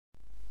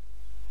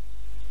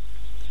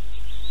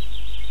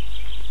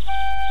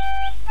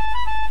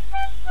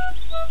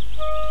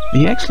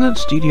The Excellent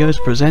Studios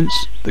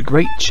presents The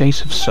Great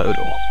Chase of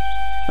Sodor,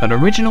 an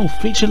original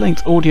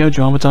feature-length audio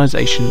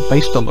dramatisation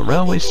based on the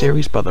railway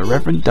series by the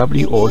Reverend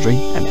W. Audrey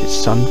and his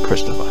son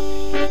Christopher.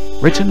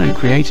 Written and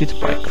created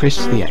by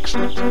Chris the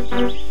Excellent.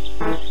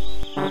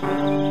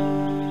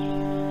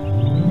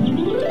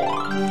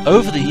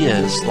 Over the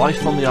years,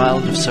 life on the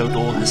island of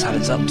Sodor has had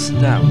its ups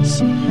and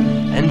downs.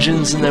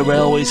 Engines and their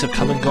railways have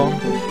come and gone.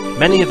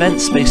 Many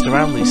events based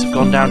around these have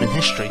gone down in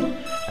history,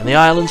 and the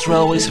island's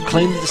railways have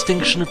claimed the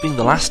distinction of being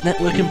the last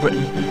network in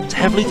Britain to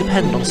heavily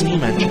depend on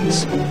steam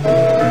engines.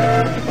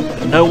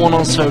 But no one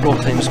on Sodor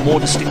claims more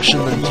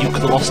distinction than Duke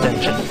of the Lost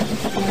Engine.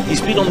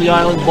 He's been on the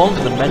island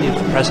longer than many of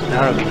the present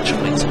narrow gauge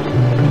fleet.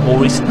 In more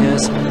recent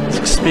years, his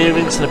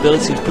experience and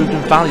ability have proved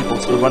invaluable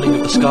to the running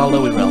of the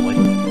Skarloey Railway.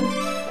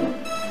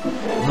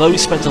 And though he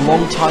spent a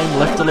long time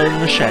left alone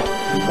in a shed,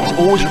 he's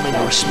always remained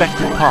a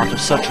respected part of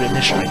Sudrian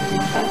history.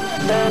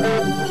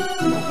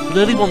 But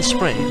early one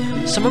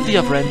spring, some of the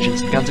other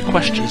engines began to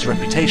question his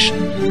reputation.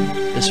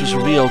 This was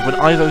revealed when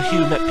Ivo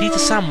Hugh met Peter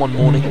Sam one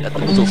morning at the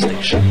middle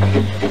station.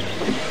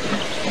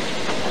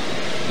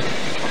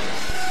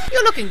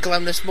 You're looking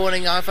glum this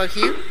morning, Ivo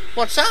Hugh.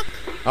 What's up?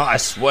 Oh, I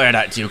swear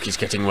that Duke is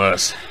getting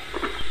worse.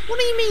 What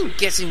do you mean,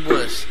 getting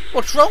worse?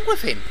 What's wrong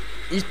with him?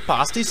 He's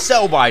past his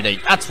sell-by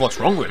date, that's what's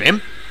wrong with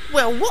him.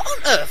 Well, what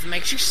on earth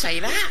makes you say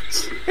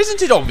that?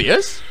 Isn't it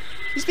obvious?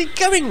 He's been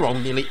going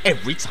wrong nearly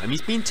every time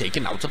he's been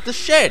taken out of the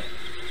shed.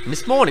 And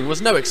this morning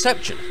was no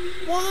exception.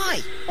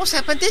 Why? What's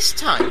happened this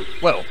time?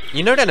 Well,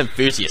 you know that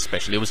enthusiast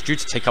specially was due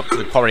to take up to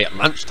the quarry at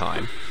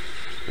lunchtime.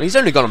 And he's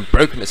only gone and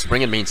broken the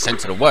spring and been sent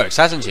to the works,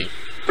 hasn't he?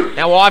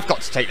 Now I've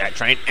got to take that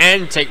train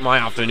and take my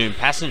afternoon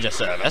passenger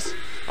service.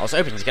 I was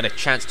hoping to get a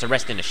chance to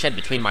rest in the shed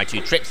between my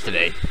two trips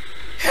today.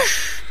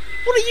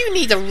 What do you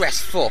need a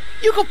rest for?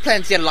 You got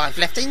plenty of life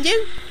left in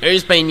you.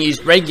 Who's been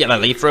used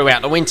regularly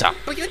throughout the winter.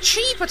 But you're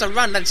cheaper to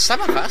run than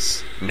some of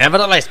us.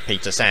 Nevertheless,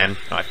 Peter Sam,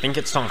 I think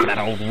it's time for that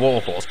old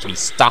warhorse to be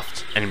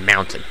stuffed and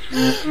mounted.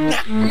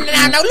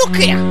 Now look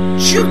here.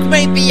 Duke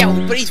may be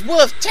old, but he's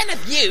worth 10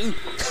 of you.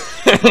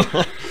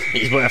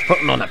 He's worth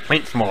putting on a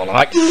plinth more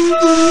like.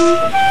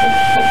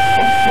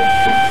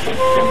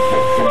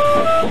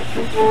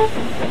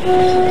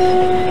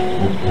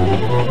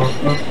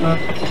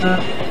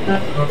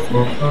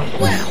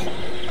 Well,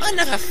 I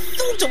never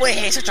thought to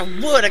hear such a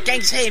word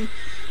against him.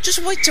 Just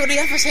wait till the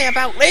others hear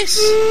about this.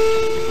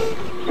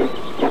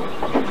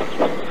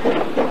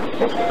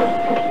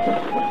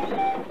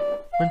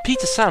 When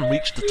Peter Sam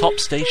reached the top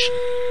station,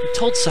 he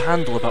told Sir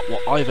Handel about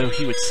what Ivo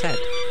Hugh had said.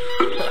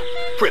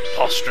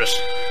 Preposterous.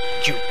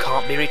 Duke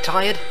can't be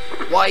retired.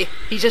 Why,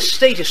 he's a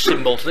status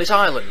symbol to this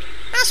island.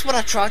 That's what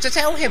I tried to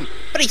tell him,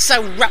 but he's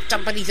so wrapped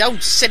up in his own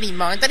silly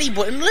mind that he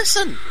wouldn't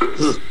listen.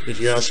 If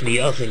you ask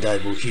me, I think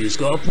Ivo Hugh's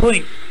got a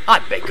point. I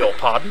beg your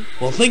pardon?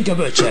 Well, think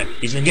about it.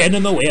 He's been getting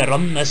in the way of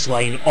running this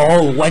line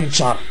all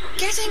winter.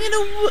 Getting in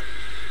a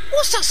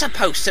what's that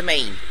supposed to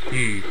mean?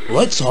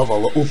 Let's have a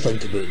little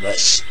think about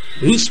this.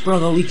 Who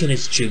sprung a leak in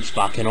his tubes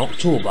back in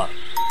October?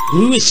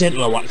 Who was sent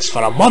to the works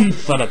for a month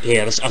for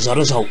repairs as a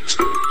result?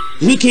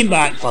 Who came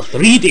back for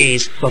 3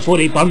 days before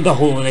he burned a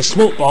hole in his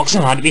smoke box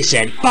and had to be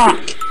sent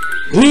back?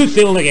 Who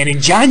failed again in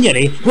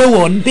January with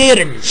one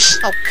bearings?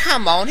 Oh,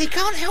 come on, he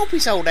can't help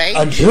his old age.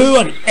 And who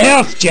on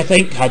earth do you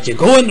think had to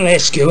go and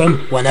rescue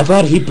him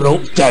whenever he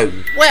broke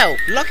down? Well,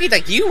 lucky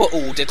that you were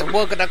ordered to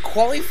work at a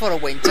quarry for a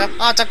winter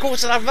after go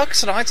to the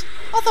rugs tonight.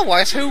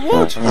 Otherwise, who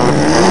would?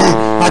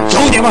 I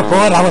told you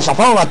before I was a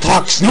full of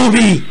talks, no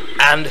me!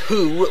 And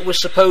who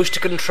was supposed to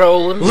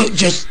control them? Look,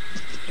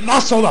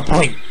 that's all the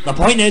point. The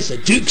point is the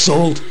Duke's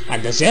old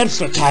and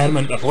deserves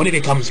retirement before he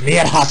becomes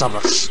mere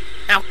hazardous.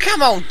 Now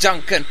come on,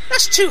 Duncan.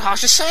 That's too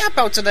harsh to say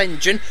about an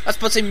engine that's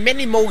put in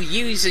many more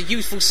years of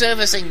useful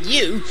service than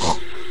you.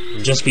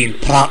 I'm just being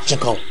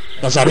practical.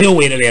 There's a real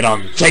way to be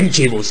run,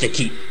 timetables to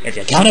keep. If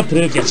you can't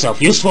prove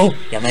yourself useful,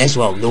 you may as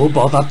well no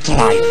bother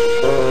trying.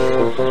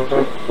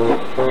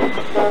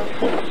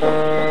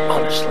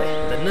 Honestly,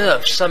 the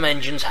nerve some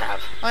engines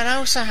have. I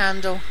know, Sir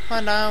Handel,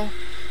 I know.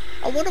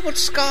 I wonder what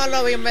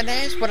Skarloey and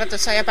Menez would have to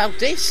say about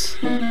this.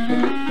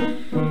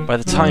 By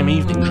the time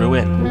evening drew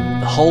in,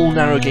 the whole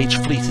narrow gauge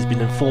fleet had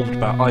been informed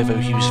about Ivo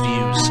Hugh's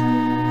views,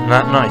 and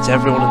that night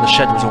everyone in the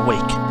shed was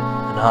awake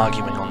and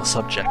arguing on the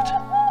subject.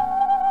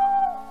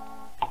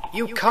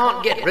 You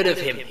can't get rid of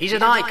him. He's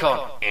an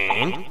icon.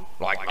 And,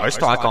 like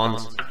most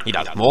icons, he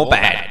does more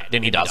bad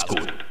than he does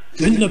good.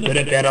 Couldn't have put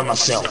it better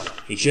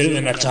myself. He should have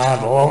been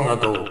retired long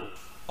ago.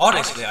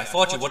 Honestly, I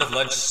thought you would have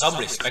learned some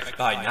respect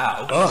by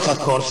now. Oh, of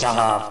course I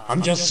have.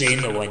 I'm just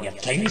saying that when your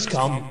time's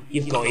come,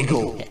 you've got to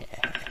go.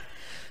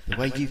 The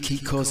way you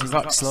keep causing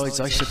rock slides,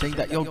 I should think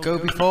that you'll go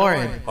before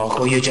him. Oh,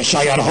 will you just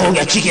shut your hole,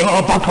 you cheeky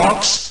little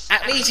buttbox?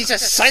 At least he's a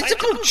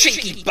sensible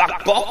cheeky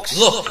buttbox.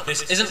 Look,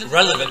 this isn't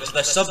relevant to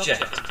the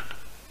subject.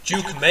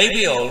 Duke may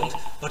be old,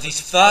 but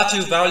he's far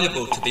too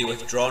valuable to be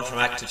withdrawn from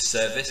active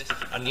service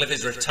and live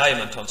his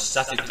retirement on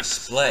static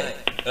display.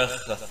 Ugh,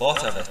 the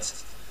thought of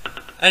it.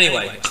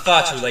 Anyway, it's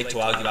far too late to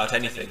argue about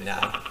anything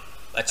now.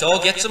 Let's all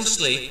get some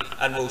sleep,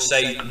 and we'll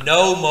say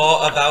no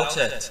more about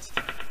it.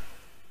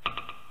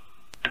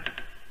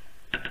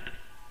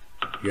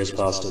 Yes,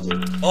 Pastor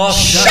Duke. Oh,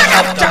 shut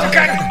up,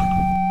 Duncan!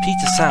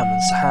 Peter, Sam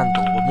and Sir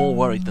Handel were more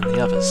worried than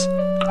the others.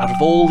 Out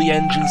of all the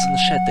engines in the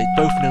shed, they'd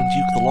both known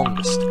Duke the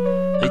longest.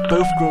 They'd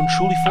both grown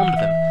truly fond of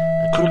him,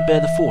 and couldn't bear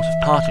the thought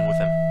of parting with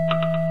him.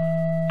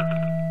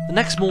 The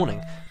next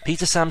morning,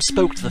 Peter Sam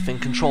spoke to the Finn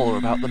controller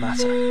about the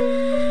matter.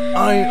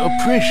 I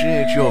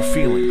appreciate your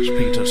feelings,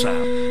 Peter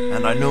Sam,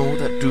 and I know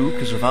that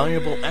Duke is a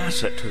valuable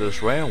asset to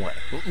this railway,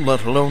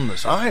 let alone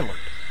this island.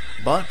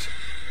 But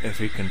if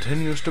he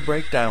continues to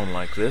break down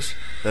like this,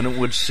 then it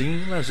would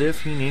seem as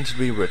if he needs to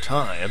be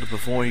retired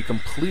before he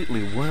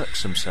completely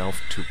works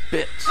himself to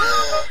bits.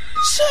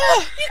 Sir,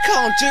 you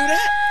can't do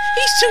that.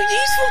 He's too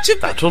useful to be...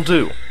 That'll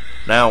do.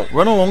 Now,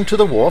 run along to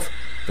the wharf.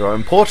 There are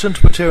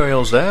important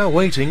materials there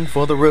waiting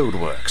for the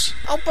roadworks.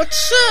 Oh, but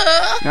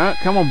sir... No,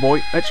 come on,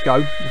 boy, let's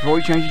go, before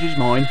he changes his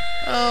mind.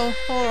 Oh,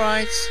 all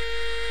right.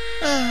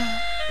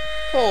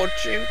 Poor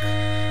Duke.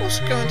 What's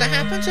going to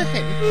happen to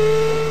him?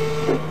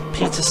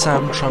 Peter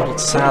Sam trundled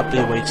sadly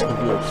away to the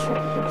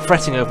wharf,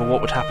 fretting over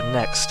what would happen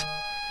next.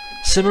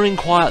 Simmering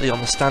quietly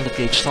on the standard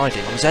gauge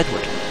siding was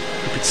Edward,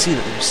 who could see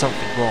that there was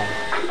something wrong.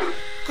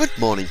 Good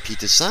morning,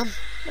 Peter Sam.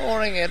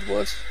 Morning,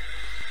 Edward.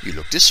 You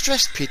look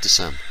distressed, Peter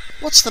Sam.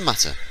 What's the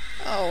matter?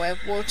 Oh,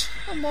 Edward,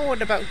 I'm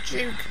worried about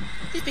Duke.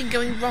 He's been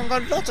going wrong a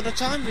lot of the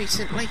time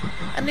recently,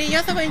 and the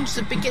other engines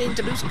are beginning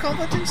to lose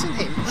confidence in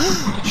him.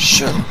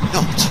 Surely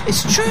not.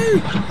 It's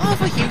true.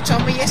 Arthur Hugh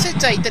told me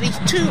yesterday that he's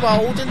too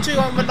old and too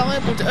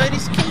unreliable to earn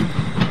his keep.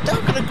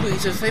 Duncan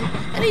agrees with him,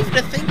 and even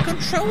the Think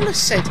controller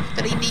said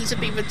that he needs to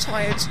be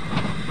retired.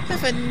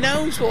 Heaven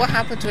knows what will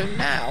happen to him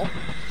now.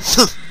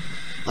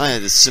 I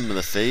had a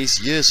similar phase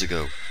years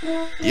ago.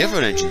 The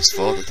other engines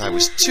thought that I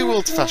was too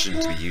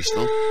old-fashioned to be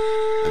useful,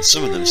 and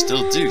some of them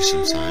still do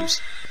sometimes.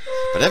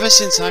 But ever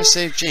since I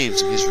saved James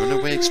from his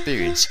runaway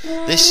experience,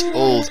 this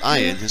old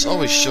iron has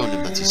always shown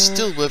him that he's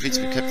still worthy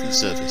to be kept in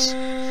service.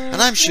 And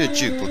I'm sure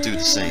Duke will do the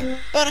same.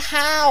 But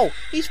how?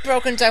 He's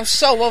broken down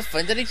so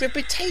often that his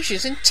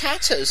reputation's in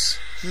tatters.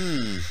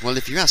 Well,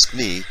 if you ask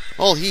me,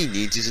 all he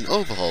needs is an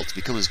overhaul to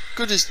become as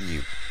good as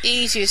new.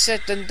 Easier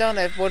said than done,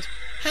 Edward.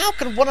 How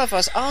can one of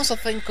us ask the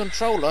Think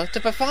controller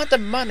to provide the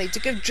money to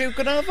give Duke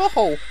an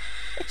overhaul?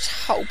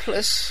 It's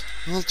hopeless.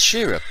 Well,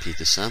 cheer up,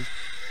 Peter Sam.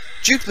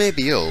 Duke may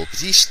be old, but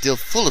he's still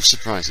full of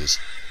surprises.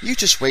 You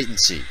just wait and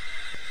see.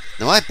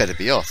 Now I'd better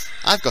be off.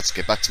 I've got to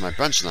get back to my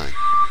branch line.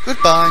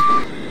 Goodbye.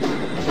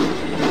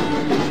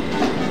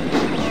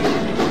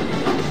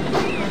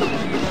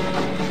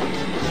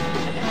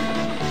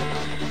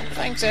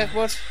 Thanks,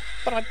 Edward,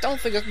 but I don't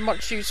think it's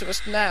much use to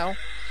us now.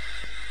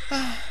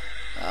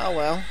 Oh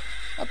well,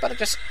 I'd better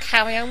just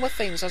carry on with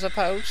things, I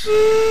suppose.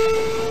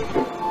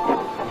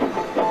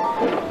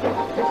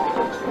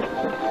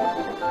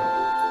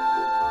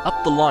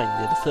 Up the line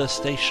near the first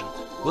station,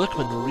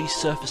 workmen were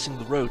resurfacing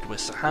the road where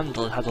Sir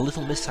Handel had a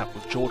little mishap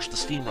with George the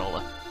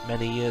steamroller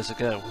many years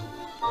ago.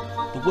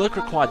 The work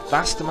required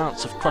vast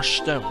amounts of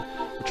crushed stone,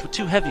 which were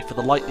too heavy for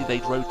the lightly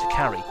laid road to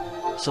carry,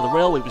 so the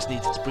railway was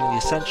needed to bring the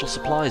essential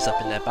supplies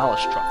up in their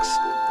ballast trucks.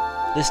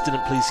 This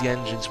didn't please the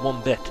engines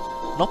one bit,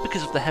 not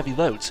because of the heavy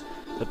loads,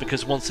 but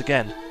because once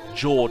again,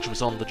 George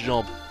was on the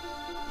job.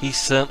 He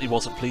certainly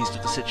wasn't pleased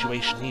with the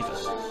situation either,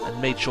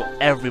 and made sure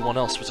everyone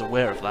else was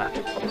aware of that.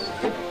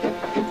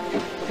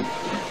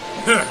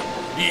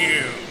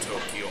 You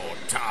took your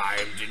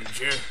time, didn't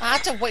you? I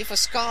had to wait for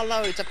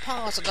Scarlow to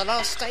pass at the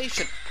last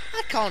station.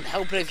 I can't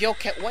help it if you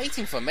kept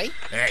waiting for me.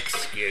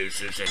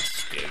 Excuses.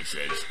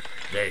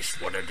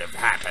 This wouldn't have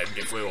happened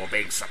if we were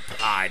being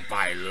supplied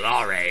by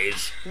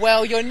lorries.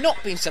 Well, you're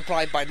not being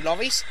supplied by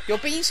lorries. You're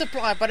being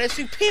supplied by their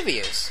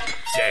superiors.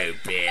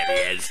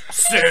 Superiors?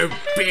 The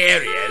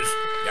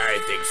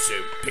only thing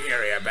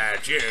superior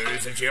about you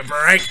is that you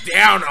break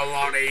down a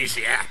lot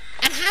easier.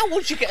 And how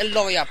would you get a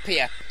lorry up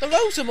here? The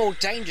roads are more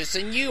dangerous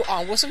than you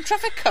are with some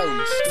traffic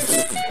cones.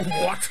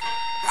 What?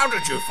 How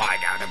did you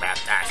find out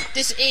about that?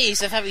 This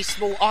is a very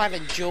small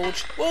island,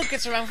 George. Word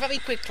gets around very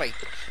quickly.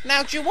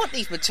 Now, do you want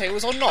these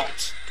materials or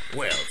not?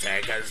 We'll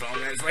take as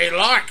long as we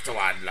like to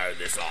unload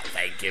this lot,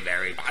 thank you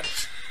very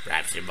much.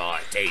 Perhaps it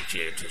might teach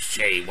you to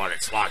see what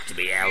it's like to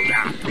be held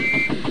up.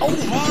 All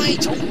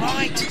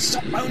right.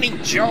 Stop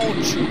moaning,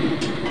 George.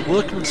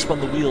 Workmen spun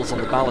the wheels on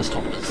the ballast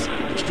hoppers,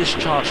 which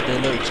discharged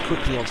their loads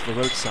quickly onto the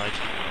roadside.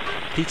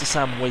 Peter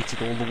Sam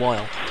waited all the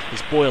while,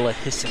 his boiler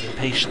hissing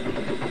impatiently,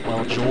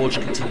 while George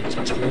continued to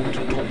taunt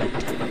and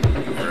torment him.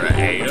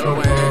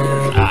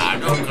 Railways are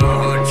no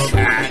good,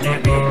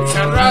 shining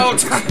into road.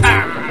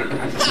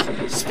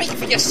 Speak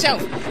for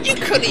yourself. You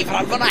couldn't even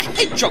run a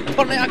hedgehog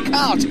pulling a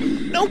cart.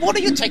 No wonder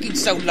you're taking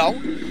so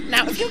long.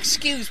 Now, if you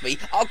excuse me,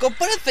 I've got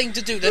better thing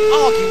to do than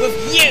argue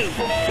with you.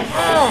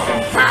 Oh,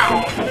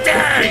 how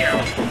dare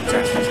you!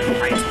 Just too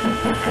late.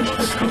 I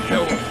will show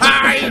you.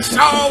 I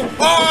show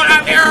all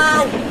of you!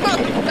 Oh,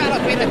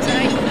 that'll be the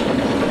day.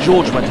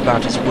 George went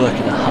about his work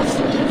in a huff,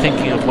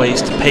 thinking of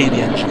ways to pay the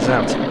engines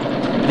out.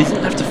 But he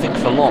didn't have to think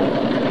for long.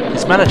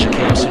 His manager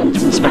came soon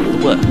to inspect the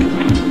work.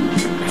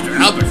 Mr.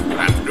 Albert, good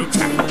afternoon,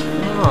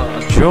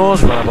 chap.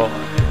 George, my boy.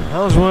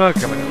 How's work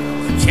coming?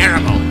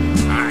 Terrible.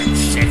 I'm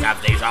sick. always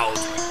have these old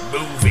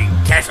moving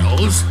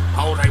kettles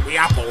holding me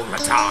up all the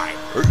time.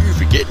 Aren't you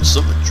forgetting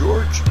something,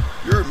 George?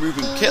 You're a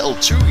moving kettle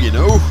too, you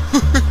know.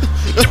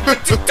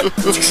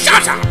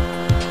 Shut up!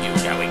 You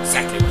know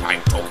exactly what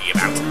I'm talking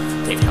about.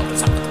 They've held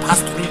us up for the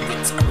past 3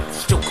 weeks and we've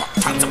still got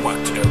tons of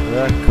work to do.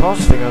 They're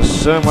costing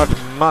us so much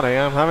money,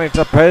 I'm having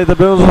to pay the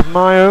bills with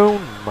my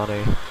own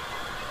money.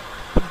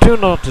 But do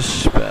not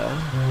despair.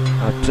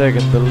 I've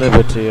taken the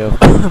liberty of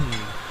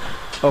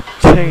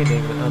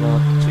obtaining an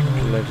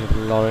articulated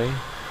lorry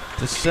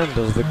to send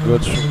us the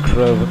goods from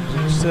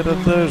Crovens instead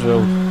of those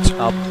old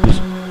tubs.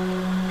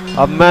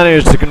 I've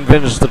managed to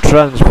convince the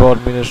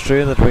Transport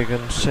Ministry that we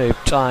can save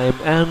time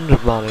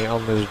and money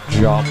on this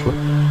job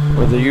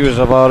with the use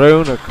of our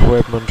own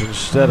equipment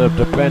instead of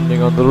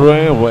depending on the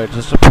railway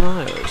to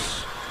supply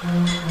us.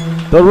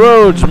 The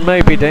roads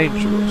may be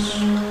dangerous,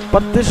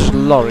 but this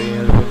lorry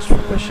has been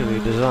specially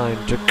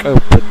designed to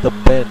cope with the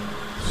bends.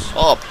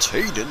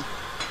 Obtained?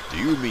 Do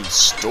you mean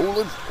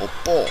stolen or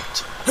bought?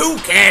 Who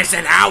cares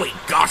then how he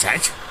got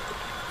it?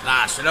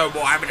 So no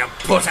more having to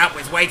put up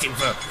with waiting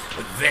for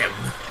them.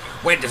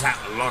 When does that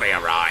lorry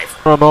arrive?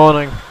 Tomorrow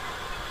morning.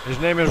 His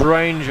name is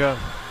Ranger.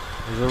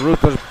 He's a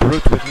ruthless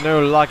brute with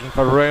no liking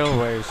for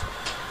railways.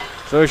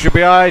 So he should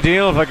be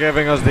ideal for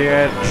giving us the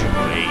edge.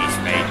 Please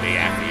make me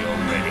happy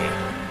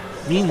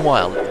already.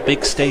 Meanwhile, at the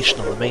big station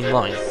on the main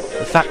line,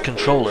 the fat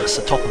controller,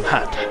 Sir Topham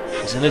Hatt,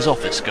 is in his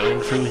office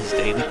going through his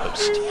daily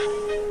post.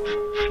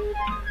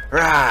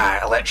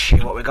 Right, let's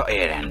see what we got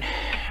here then.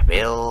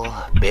 Bill,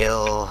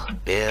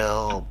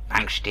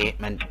 bank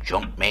statement,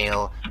 junk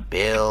mail,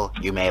 bill,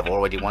 you may have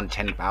already won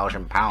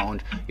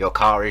 £10,000, your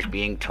car is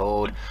being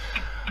towed.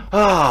 Oh,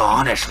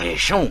 honestly,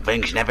 some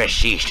things never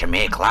cease to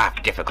make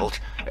life difficult.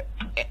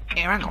 Here,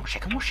 hang on a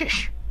second, what's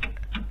this?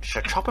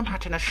 Sir Topham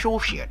Hatt and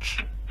Associates.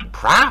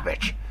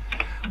 Private?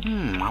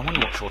 I wonder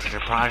what sort of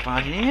surprise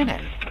lies in here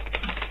then.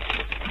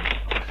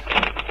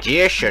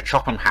 Dear Sir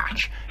Topham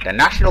Hatt, the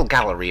National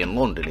Gallery in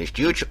London is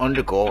due to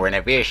undergo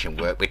renovation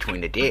work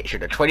between the dates of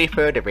the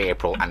 23rd of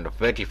April and the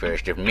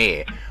 31st of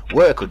May,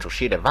 work which will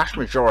see the vast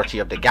majority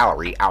of the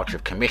gallery out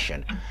of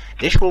commission.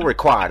 This will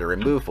require the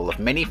removal of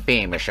many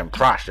famous and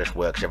priceless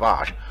works of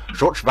art.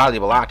 Such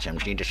valuable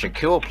items need a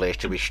secure place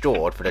to be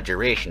stored for the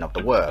duration of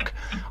the work.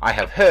 I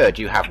have heard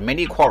you have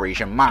many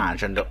quarries and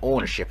mines under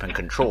ownership and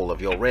control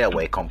of your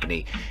railway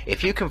company.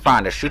 If you can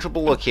find a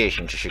suitable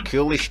location to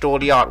securely store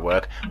the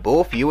artwork,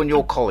 both you and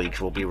your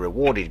colleagues will be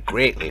rewarded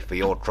greatly for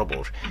your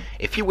troubles.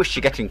 If you wish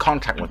to get in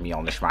contact with me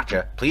on this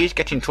matter, please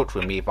get in touch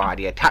with me via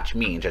the attached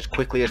means as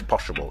quickly as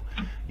possible.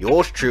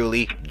 Yours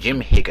truly,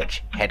 Jim Higgett,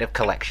 Head of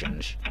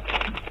Collections.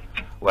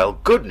 Well,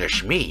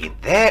 goodness me,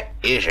 there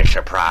is a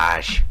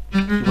surprise.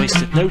 He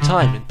wasted no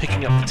time in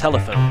picking up the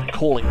telephone and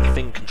calling the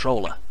Thing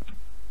controller.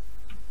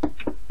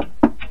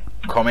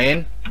 Come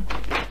in.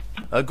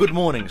 Good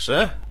morning,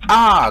 sir.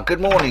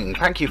 Good morning.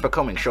 Thank you for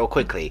coming so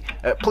quickly.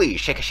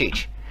 Please, take a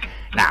seat.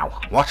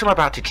 Now, what I'm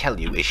about to tell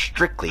you is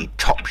strictly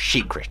top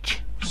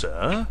secret.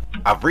 Sir?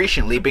 I've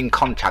recently been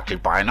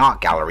contacted by an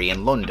art gallery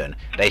in London.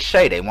 They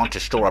say they want to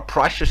store a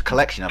priceless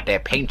collection of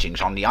their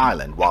paintings on the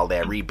island while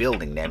they're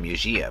rebuilding their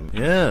museum.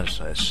 Yes,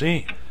 I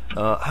see.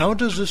 How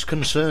does this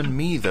concern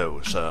me,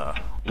 though, sir?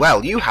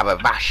 Well, you have a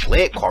vast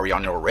slate quarry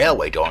on your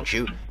railway, don't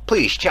you?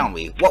 Please tell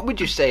me, what would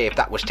you say if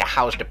that was to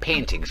house the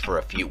paintings for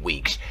a few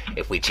weeks?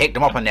 If we take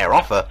them up on their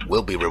offer,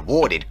 we'll be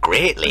rewarded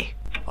greatly.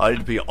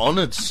 I'd be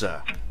honoured,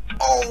 sir.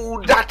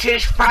 Oh, that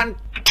is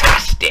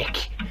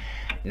fantastic!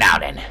 Now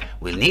then,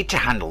 we'll need to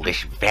handle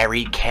this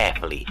very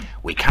carefully.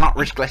 We cannot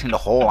risk letting the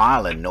whole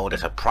island know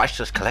that a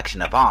priceless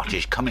collection of art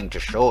is coming to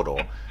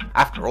Sodor.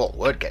 After all,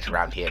 word gets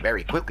around here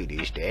very quickly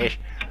these days.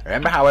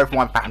 Remember how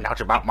everyone found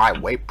out about my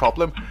weight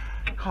problem?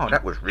 Oh,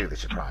 that was really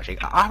surprising.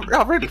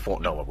 I really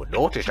thought no one would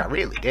notice, I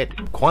really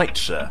did. Quite,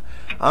 sir.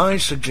 I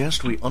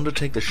suggest we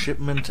undertake the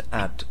shipment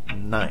at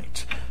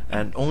night,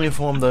 and only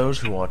inform those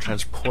who are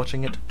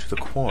transporting it to the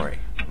quarry.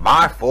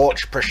 My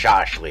thoughts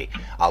precisely.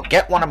 I'll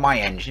get one of my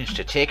engines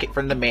to take it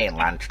from the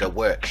mainland to the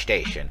work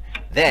station.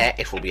 There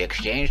it will be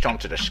exchanged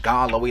onto the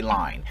Skarloey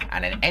line,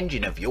 and an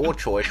engine of your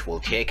choice will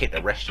take it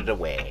the rest of the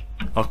way.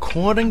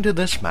 According to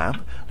this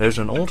map, there's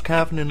an old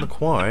cavern in the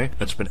quarry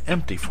that's been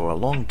empty for a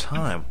long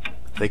time.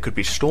 They could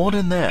be stored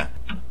in there.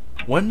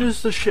 When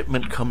does the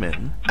shipment come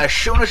in? As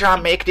soon as I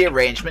make the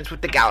arrangements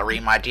with the gallery,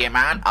 my dear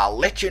man, I'll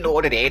let you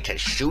know the date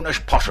as soon as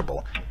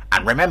possible.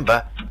 And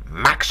remember,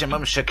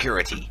 maximum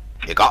security.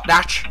 You got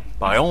that?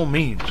 By all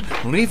means,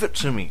 leave it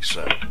to me,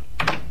 sir.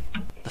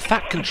 The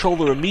Fat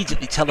Controller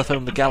immediately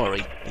telephoned the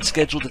gallery and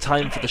scheduled a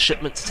time for the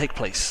shipment to take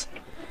place.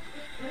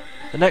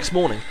 The next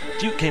morning,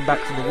 Duke came back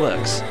from the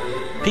works.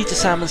 Peter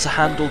Sam and Sir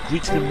Handel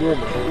greeted him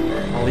warmly,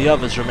 while the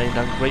others remained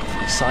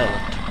ungratefully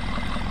silent.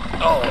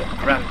 Oh,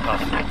 Grandpa,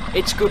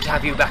 it's good to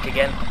have you back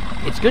again.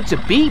 It's good to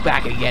be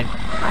back again.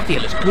 I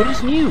feel as good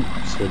as new.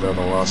 Said on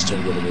the last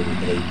time that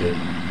I made it.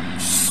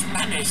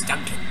 Manners,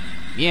 Duncan.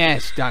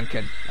 Yes,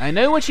 Duncan. I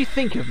know what you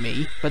think of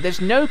me, but there's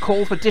no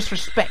call for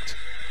disrespect.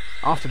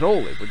 After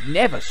all, it would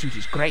never suit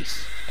his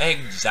grace.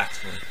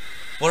 Exactly.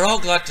 We're all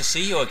glad to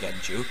see you again,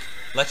 Duke.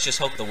 Let's just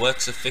hope the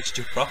works have fixed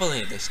you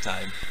properly this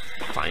time.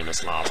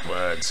 Famous last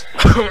words.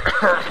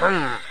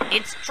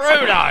 It's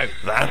true, though.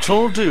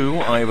 That'll do,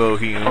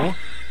 Ivo-Hugh.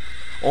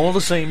 All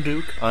the same,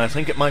 Duke, I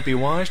think it might be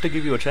wise to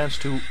give you a chance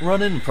to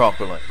run in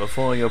properly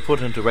before you're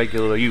put into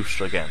regular use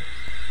again.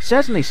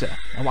 Certainly, sir.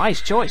 A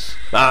wise choice.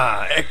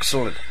 Ah,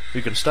 excellent.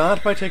 You can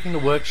start by taking the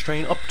works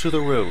train up to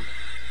the road.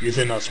 You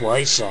think that's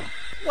wise, sir?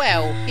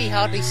 Well, he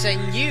hardly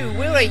send you,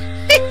 will he?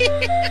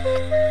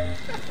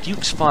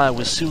 Duke's fire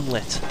was soon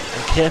lit,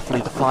 and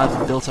carefully the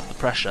fireman built up the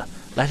pressure,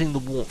 letting the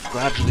warmth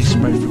gradually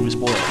spread through his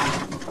boiler.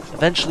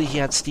 Eventually he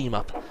had steam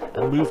up,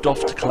 and moved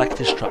off to collect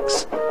his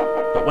trucks.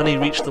 But when he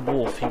reached the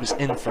wharf, he was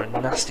in for a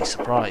nasty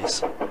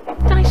surprise.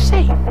 I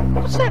say,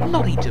 what's that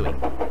lorry doing?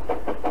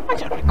 I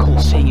don't recall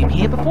seeing him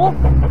here before.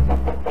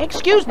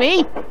 Excuse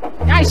me?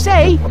 I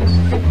say,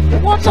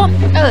 what on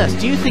earth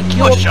do you think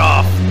you're... Push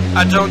off!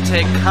 I don't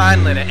take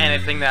kindly to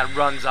anything that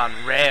runs on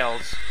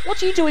rails.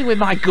 What are you doing with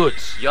my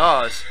goods?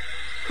 Yours?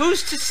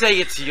 Who's to say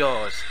it's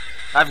yours?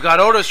 I've got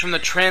orders from the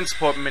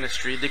Transport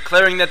Ministry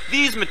declaring that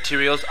these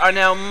materials are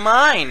now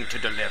mine to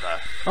deliver.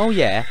 Oh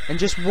yeah? And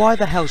just why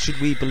the hell should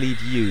we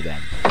believe you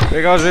then?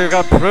 Because we've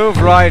got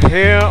proof right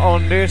here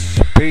on this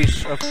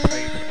piece of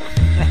paper.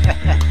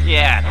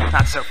 Yeah,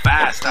 not so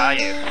fast, are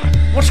you?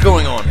 What's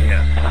going on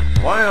here?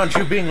 Why aren't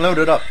you being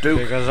loaded up, Duke?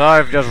 Because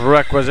I've just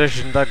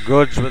requisitioned the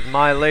goods with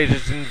my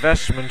latest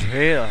investment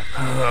here.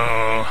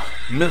 Oh,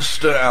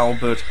 Mr.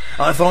 Albert,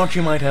 I thought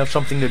you might have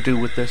something to do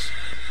with this.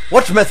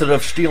 What method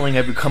of stealing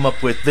have you come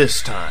up with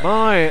this time?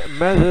 My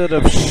method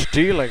of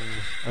stealing,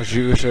 as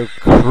you so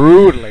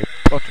crudely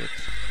put it,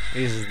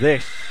 is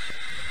this.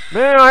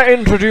 May I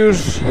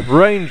introduce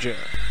Ranger,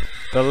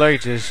 the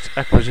latest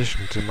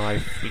acquisition to my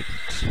fleet.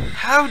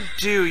 How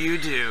do you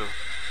do?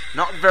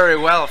 Not very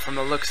well from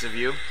the looks of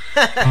you.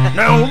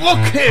 Now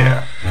look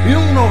here! You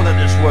know that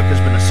this work has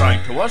been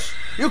assigned to us.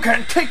 You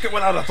can't take it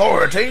without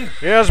authority.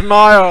 Here's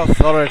my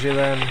authority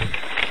then.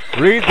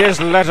 Read this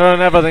letter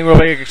and everything will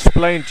be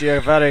explained to you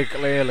very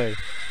clearly.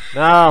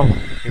 Now,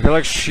 if you'll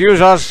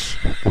excuse us,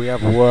 we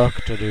have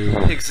work to do.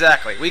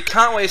 Exactly. We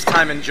can't waste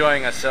time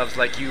enjoying ourselves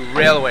like you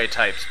railway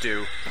types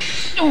do.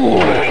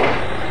 Ooh,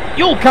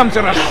 you'll come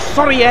to a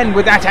sorry end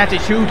with that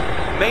attitude.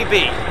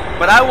 Maybe,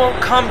 but I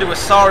won't come to a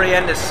sorry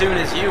end as soon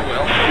as you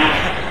will.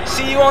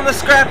 See you on the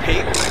scrap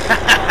heap.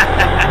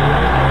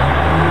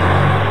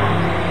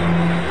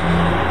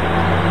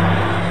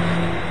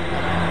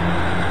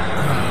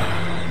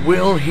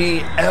 Will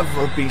he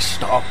ever be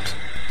stopped?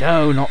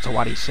 No, not to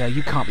worry, sir.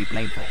 You can't be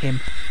blamed for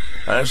him.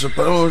 I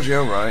suppose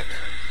you're right.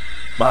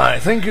 I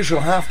think you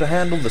shall have to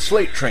handle the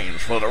slate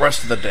trains for the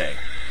rest of the day.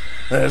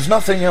 There's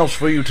nothing else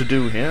for you to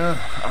do here.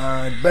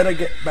 I'd better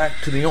get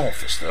back to the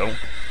office, though.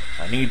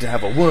 I need to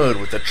have a word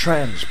with the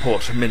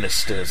transport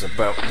ministers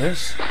about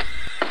this.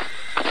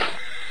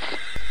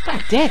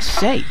 I dare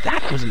say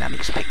that was an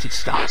unexpected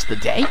start to the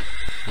day.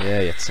 Yeah,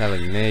 you're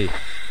telling me.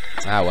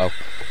 Ah well,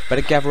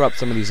 better gather up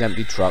some of these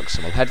empty trucks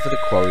and we'll head for the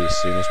quarry as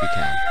soon as we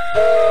can.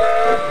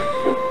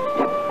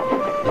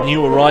 The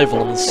new arrival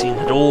on the scene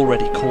had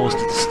already caused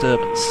a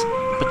disturbance,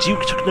 but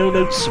Duke took no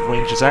notice of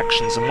Ranger's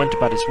actions and went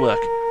about his work.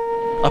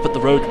 Up at the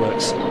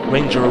roadworks,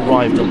 Ranger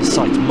arrived on the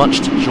site, much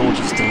to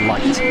George's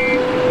delight.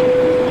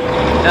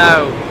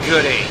 Oh,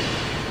 goody.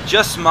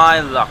 Just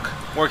my luck.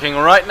 Working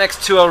right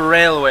next to a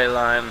railway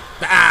line.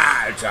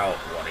 Ah, don't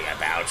worry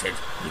about it.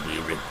 You'll be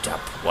ripped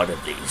up one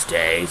of these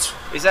days.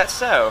 Is that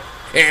so?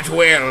 It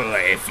will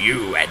if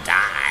you and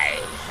I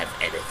have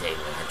anything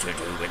to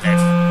do with it.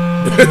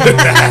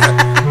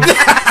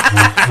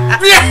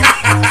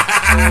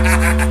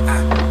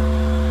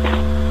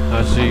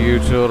 I see you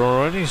two are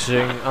already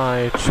seeing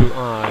eye to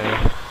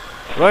eye.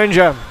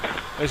 Ranger,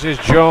 this is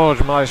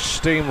George, my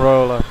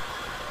steamroller.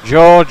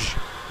 George,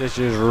 this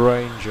is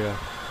Ranger.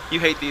 You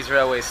hate these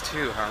railways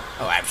too, huh?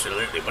 Oh,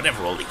 absolutely.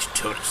 Whatever all these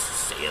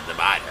tourists see in them,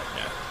 I don't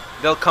know.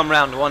 They'll come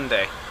round one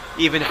day,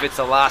 even if it's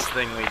the last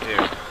thing we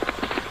do.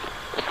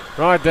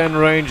 Right then,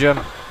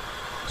 Ranger.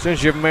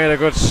 Since you've made a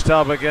good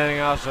stab at getting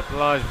our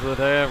supplies for the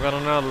day, I've got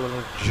another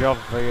little job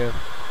for you.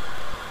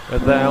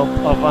 With the help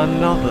of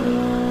another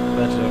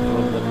letter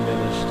from the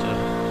minister.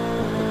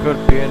 We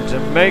could begin to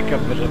make a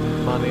bit of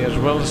money as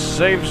well as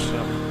save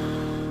some.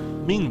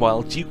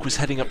 Meanwhile, Duke was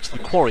heading up to the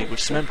quarry with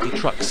some empty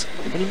trucks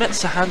when he met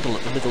Sir Handel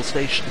at the middle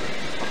station.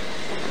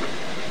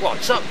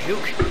 What's up,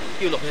 Duke?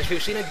 You look as if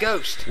you've seen a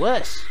ghost.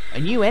 Worse, a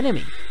new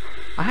enemy.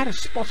 I had a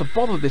spot of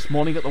bother this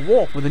morning at the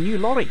wharf with a new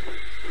lorry.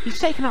 He's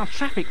taken our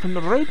traffic from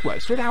the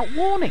roadworks without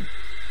warning.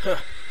 Huh.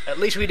 At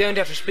least we don't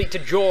have to speak to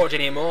George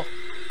anymore.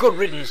 Good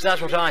riddance,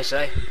 that's what I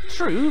say.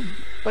 True,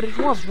 but it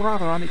was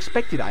rather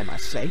unexpected, I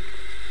must say.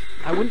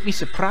 I wouldn't be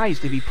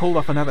surprised if he pulled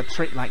off another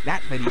trick like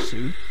that very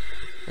soon.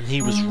 And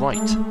he was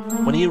right.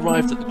 When he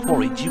arrived at the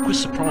quarry, Duke was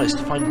surprised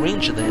to find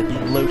Ranger there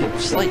being loaded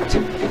with slate.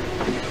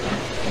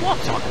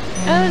 What on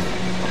earth?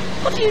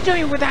 What are you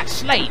doing with that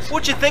slate?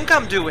 What you think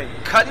I'm doing?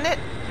 Cutting it?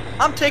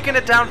 I'm taking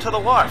it down to the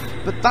wharf.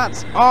 But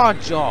that's our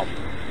job.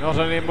 Not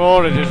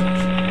anymore, it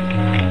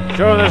isn't.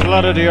 Show this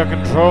letter to your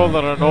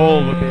controller and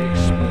all will be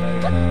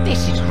explained. But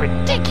This is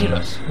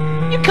ridiculous.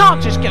 You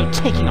can't just go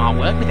taking our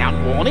work without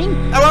warning.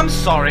 Oh, I'm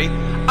sorry.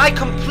 I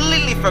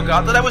completely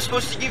forgot that I was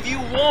supposed to give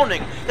you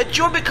warning that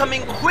you're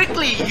becoming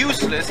quickly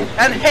useless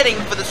and heading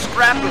for the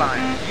scrap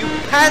line. You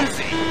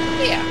pansy.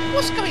 Yeah,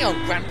 what's going on,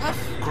 Grandpuff?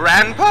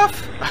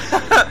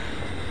 Grandpuff?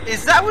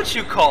 Is that what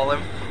you call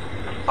him?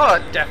 Oh,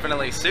 it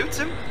definitely suits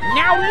him.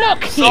 Now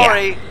look here!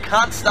 Sorry,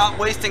 can't stop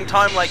wasting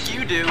time like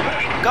you do.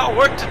 Got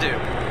work to do.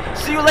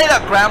 See you later,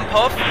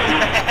 Grandpuff.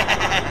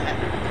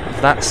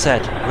 With that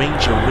said,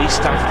 Ranger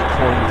raced out of the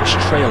quarry with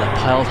his trailer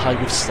piled high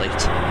with slate.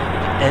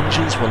 The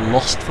engines were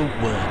lost for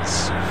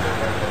words.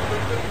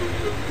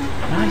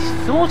 I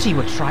thought he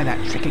would try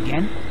that trick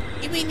again.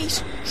 You mean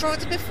he's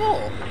tried it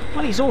before?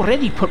 Well, he's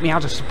already put me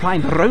out of supplying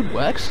the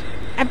roadworks,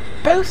 and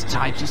both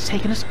times he's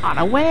taken us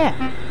unaware.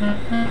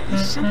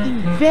 There's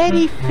something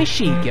very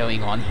fishy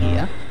going on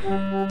here.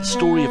 The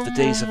story of the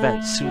day's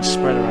events soon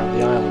spread around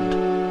the island.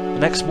 The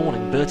next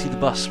morning, Bertie the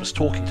bus was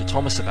talking to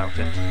Thomas about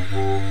it.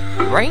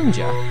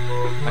 Ranger?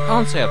 I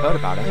can't say I've heard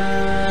about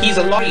him. He's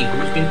a lorry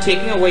who's been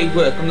taking away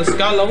work on the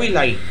Skarloey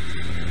line.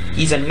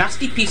 He's a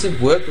nasty piece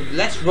of work with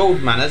less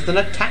road manners than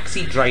a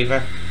taxi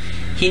driver.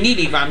 He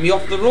nearly ran me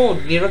off the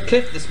road near a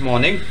cliff this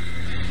morning.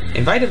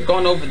 If I'd have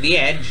gone over the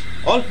edge,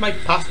 all of my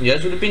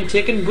passengers would have been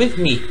taken with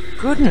me.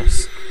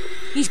 Goodness,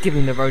 he's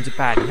giving the roads a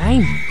bad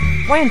name.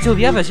 Wait until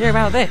the others hear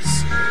about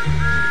this.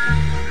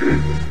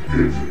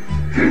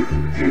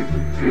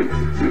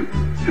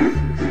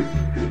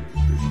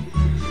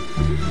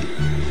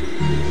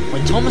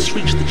 When Thomas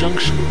reached the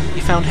junction,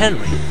 he found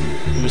Henry,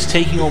 who was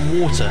taking on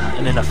water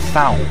and in a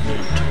foul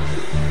mood.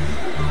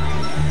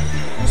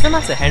 What's the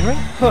matter, Henry?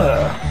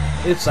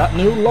 It's that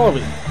new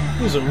lorry.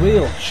 He's a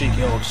real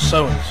cheeky old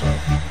so-and-so.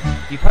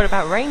 You've heard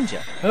about Ranger?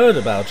 Heard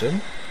about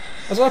him?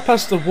 As I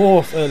passed the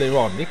wharf earlier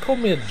on, he called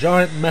me a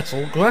giant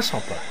metal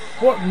grasshopper.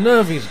 What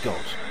nerve he's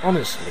got,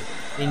 honestly.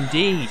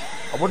 Indeed.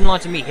 I wouldn't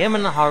like to meet him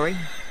in a hurry.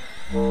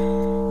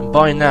 And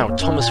by now,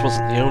 Thomas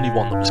wasn't the only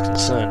one that was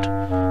concerned.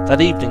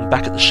 That evening,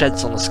 back at the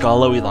sheds on the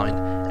Skarloey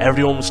line,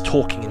 everyone was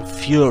talking in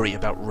fury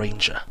about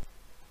Ranger.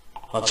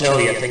 I'll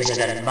tell you, things have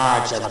gotten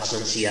mad ever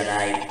since he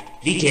arrived.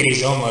 He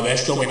carries on like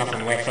this, there'll be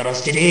nothing left for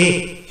us today.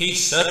 He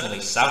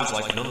certainly sounds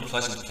like an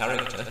unpleasant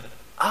character.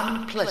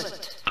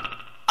 Unpleasant.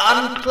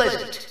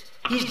 Unpleasant.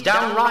 He's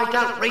downright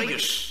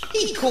outrageous.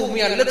 He called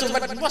me a little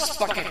red rust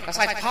bucket as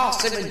I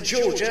passed him and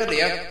George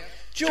earlier.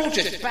 George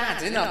is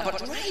bad enough,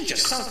 but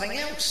Ranger's something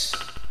else.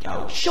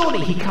 Oh,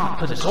 surely he can't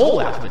put us all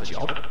out of a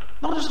job.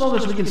 Not as long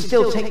as we can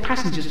still take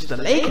passengers to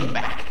the lake and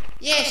back.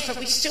 Yes, but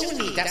we still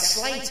need that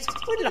slate.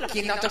 We're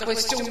lucky enough that we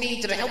still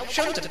need to help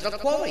shelter the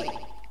quarry.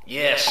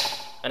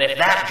 Yes, and if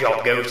that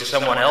job goes to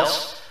someone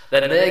else,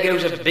 then there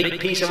goes a big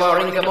piece of our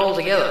income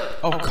altogether.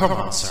 Oh, come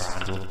on, Sir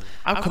Handel.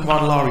 How can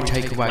one lorry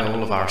take away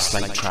all of our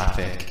slate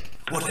traffic?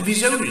 What if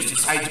his owners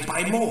decide to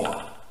buy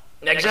more?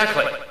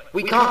 Exactly.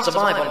 We can't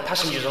survive on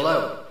passengers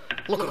alone.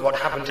 Look at what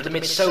happened to the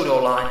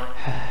mid-Sodor line.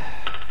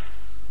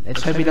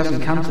 Let's hope it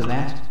doesn't come to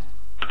that.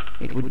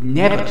 It would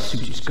never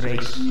suit his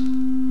grace.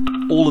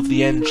 All of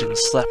the engines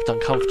slept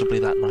uncomfortably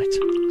that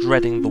night,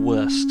 dreading the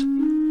worst.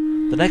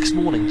 The next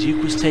morning,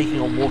 Duke was taking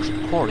on water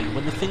at the quarry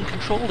when the Finn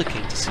controller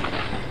came to see him.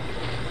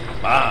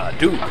 Ah,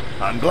 Duke,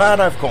 I'm glad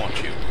I've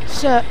caught you.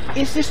 Sir,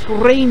 is this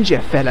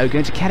Ranger fellow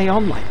going to carry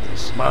on like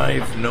this?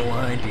 I've no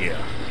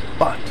idea.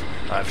 But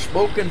I've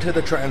spoken to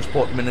the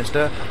Transport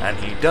Minister, and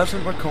he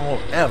doesn't recall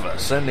ever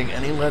sending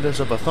any letters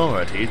of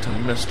authority to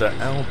Mr.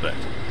 Albert.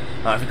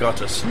 I've got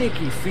a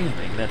sneaky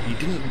feeling that he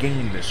didn't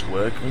gain this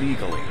work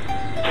legally.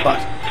 But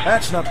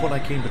that's not what I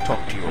came to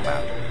talk to you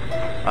about.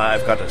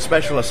 I've got a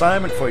special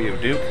assignment for you,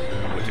 Duke,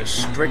 which is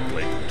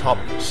strictly top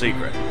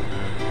secret.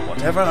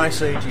 Whatever I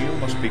say to you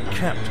must be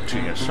kept to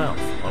yourself,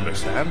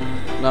 understand?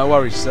 No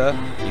worries, sir.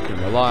 You can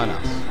rely on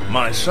us.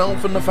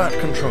 Myself and the Fat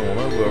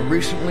Controller were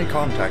recently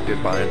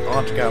contacted by an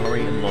art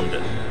gallery in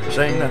London,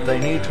 saying that they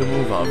need to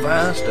move a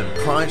vast and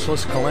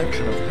priceless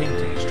collection of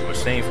paintings to a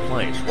safe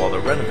place while they're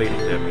renovating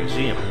their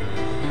museum.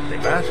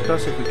 They've asked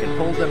us if we can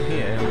hold them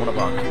here in one of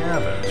our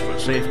caverns for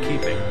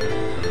safekeeping.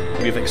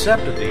 We've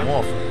accepted the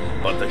offer,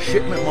 but the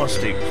shipment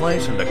must take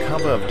place under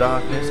cover of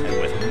darkness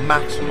and with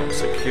maximum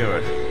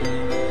security.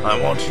 I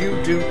want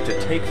you, Duke,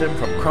 to take them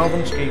from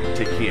Croven's Gate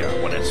to here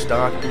when it's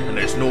dark and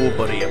there's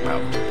nobody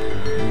about.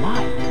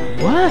 My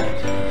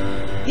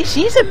word! This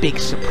is a big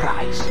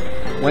surprise.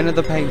 When are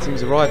the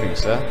paintings arriving,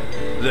 sir?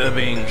 They're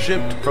being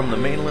shipped from the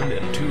mainland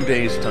in 2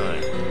 days'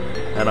 time.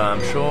 And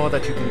I'm sure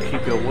that you can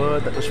keep your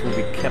word that this will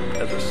be kept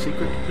as a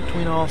secret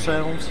between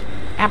ourselves?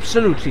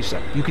 Absolutely,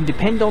 sir. You can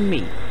depend on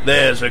me.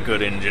 There's a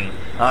good engine.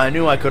 I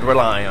knew I could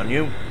rely on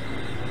you.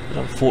 But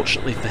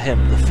unfortunately for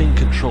him, the Finn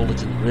controller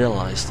didn't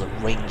realise that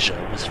Ranger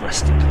was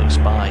resting close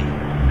by.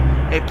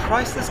 A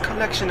priceless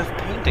collection of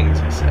paintings,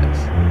 he says.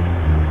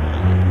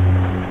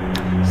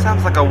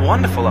 Sounds like a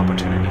wonderful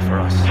opportunity for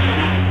us.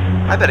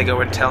 I better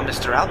go and tell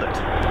Mr. Albert.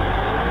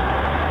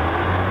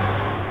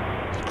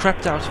 He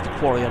crept out of the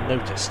quarry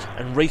unnoticed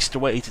and raced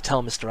away to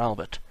tell Mr.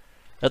 Albert.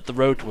 At the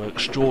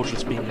roadworks, George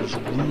was being as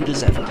rude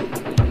as ever.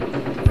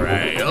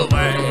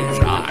 Railways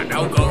are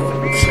no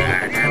good,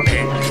 and I'm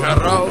in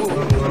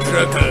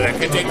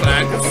picketing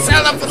line,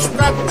 sell up the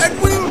scrap,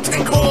 and we'll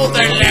take all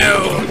the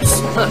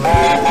loads.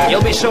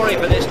 You'll be sorry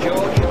for this,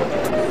 George.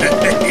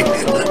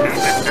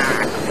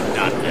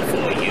 Not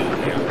before you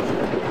will.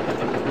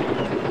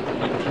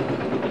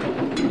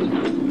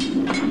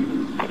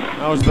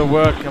 How's the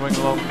work coming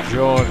along,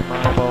 George,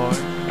 my boy?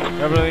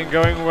 Everything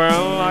going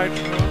well, I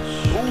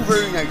trust? Oh,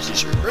 very nicely,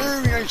 sir.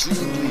 Very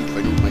nicely indeed, if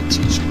I don't mind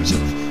saying so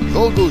myself. If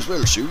all goes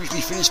well, sir, we'll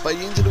be finished by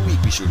the end of the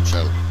week, we should,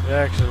 shall.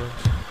 Excellent.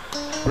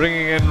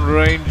 Bringing in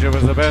Ranger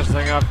was the best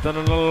thing I've done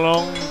in a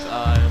long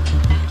time.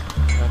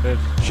 And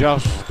it's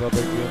just the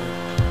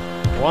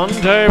beginning. One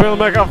day we'll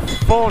make a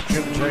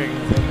fortune taking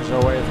things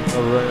away from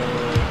the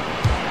railroad.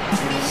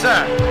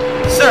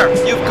 Sir,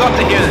 you've got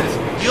to hear this.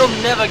 You'll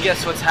never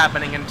guess what's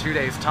happening in 2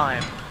 days'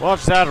 time.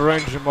 What's that,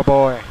 Ranger, my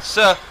boy?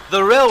 Sir,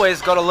 the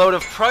railway's got a load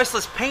of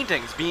priceless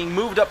paintings being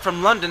moved up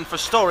from London for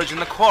storage in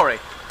the quarry.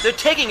 They're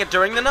taking it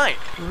during the night.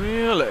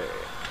 Really?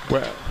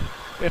 Well,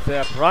 if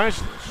they're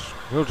priceless,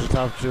 we'll just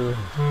have to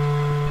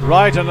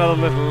write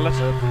another little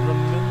letter from the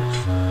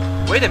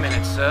minister. Wait a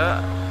minute,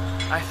 sir.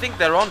 I think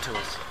they're onto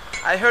us.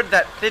 I heard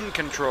that thin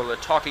controller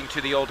talking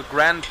to the old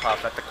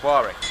grandpuff at the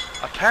quarry.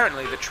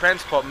 Apparently, the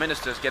transport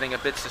minister's getting a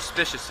bit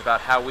suspicious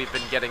about how we've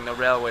been getting the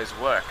railway's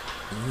work.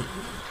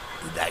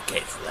 In that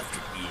case, we'll have to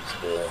use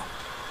more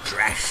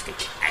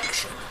drastic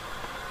action.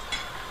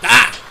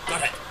 Ah!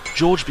 Got it!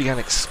 George began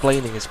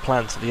explaining his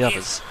plan to the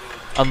others.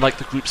 Unlike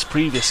the group's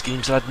previous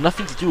schemes, it had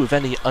nothing to do with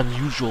any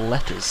unusual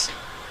letters.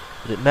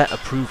 But it met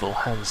approval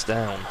hands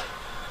down.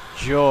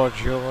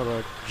 George, you're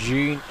a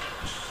genius.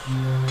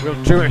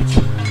 We'll do it.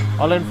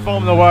 I'll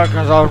inform the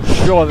workers, I'm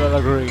sure they'll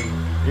agree.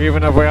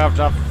 Even if we have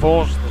to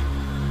force them.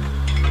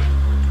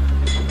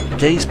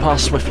 Days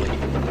passed swiftly.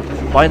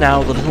 By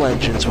now, the little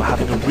engines were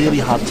having a really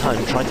hard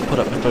time trying to put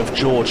up with both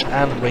George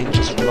and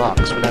Ranger's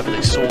remarks whenever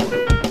they saw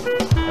them.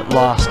 At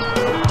last,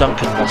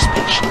 Duncan lost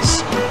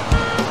patience.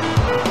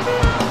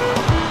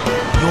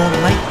 You're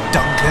late,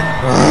 Duncan.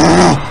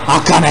 I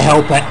can't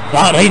help it.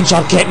 That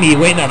Ranger kept me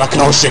waiting at the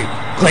crossing.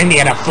 Claimed he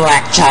had a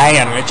flat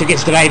tyre and it took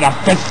his driver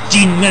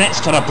 15 minutes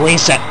to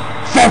replace it.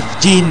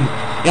 15!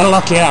 You're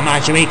lucky I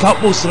managed to make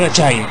up most of the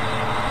time.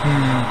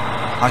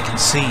 I can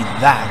see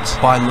that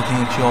by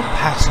looking at your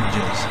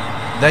passengers.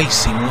 They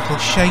seem a little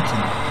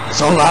shaken.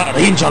 It's all that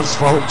Ranger's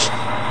fault.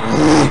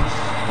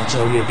 I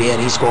tell you, Bear,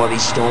 he's got to be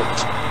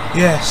stopped.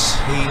 Yes,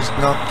 he's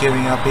not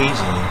giving up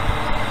easily.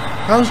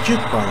 How's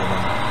Duke, by the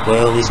way?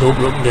 Well, he's not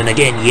broken down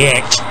again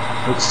yet.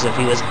 Looks as if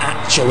he was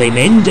actually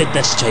mended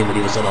this time when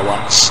he was in the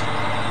works.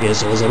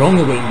 Yes, I was wrong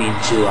about being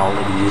too old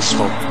to be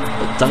useful.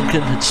 But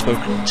Duncan had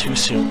spoken too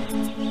soon.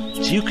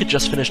 Duke had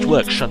just finished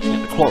work shunting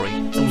at the quarry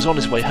and was on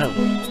his way home.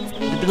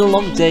 It had been a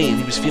long day and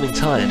he was feeling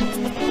tired,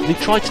 but he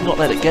tried to not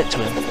let it get to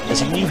him,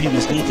 as he knew he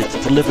was needed to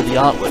deliver the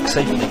artwork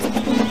safely.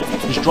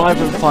 His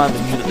driver and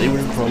fireman knew that they were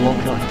in for a long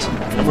night,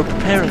 and were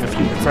preparing a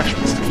few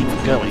refreshments to keep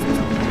them going.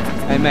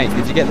 Hey mate,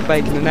 did you get the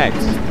bacon and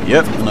eggs?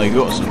 Yep, and I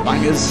got some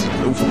bangers,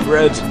 loaf of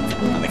bread,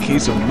 and a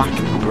case of mac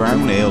and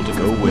brown ale to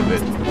go with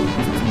it.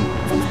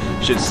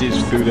 Should see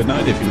us through the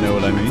night, if you know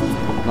what I mean.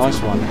 Nice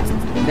one.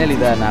 Nearly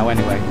there now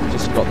anyway,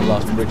 just got the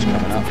last bridge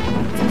coming up.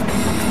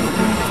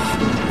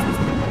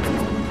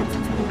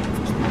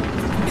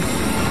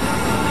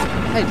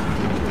 Hey,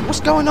 what's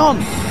going on?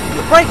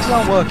 The brakes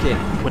aren't working!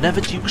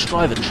 Whenever Duke's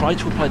driver tried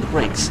to apply the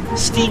brakes,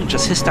 steam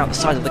just hissed out the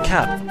side of the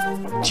cab.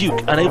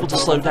 Duke, unable to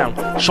slow down,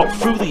 shot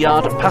through the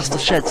yard and past the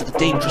sheds at a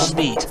dangerous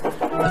speed.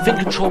 The Finn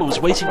controller was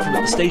waiting for him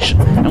at the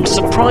station, and was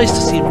surprised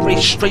to see him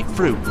race straight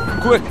through.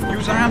 Quick,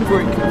 use a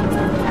handbrake!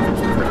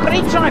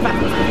 Brake, driver!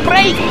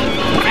 Brake!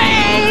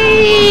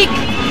 Brake!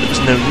 It was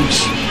no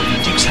use.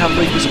 Duke's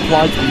handbrake was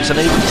applied, but he was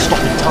unable to stop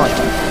in time.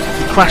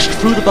 He crashed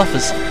through the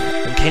buffers,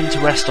 and came to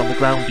rest on the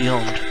ground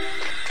beyond.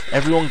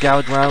 Everyone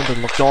gathered round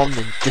and looked on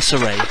in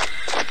disarray.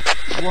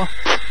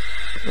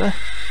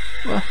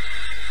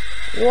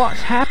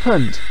 What's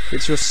happened?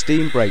 It's your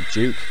steam brake,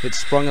 Duke. It's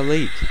sprung a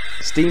leak.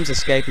 Steam's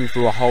escaping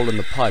through a hole in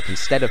the pipe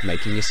instead of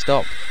making you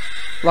stop.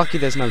 Lucky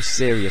there's no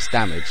serious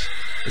damage.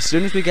 As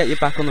soon as we get you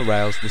back on the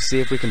rails, we'll see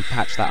if we can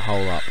patch that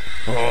hole up.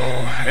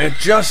 Oh, it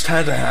just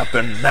had to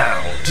happen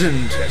now,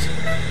 didn't it?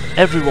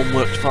 Everyone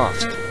worked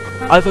fast.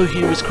 Ivo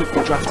here was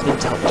quickly drafted in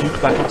to help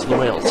Duke back onto the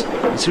rails,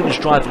 and soon his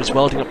driver was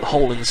welding up the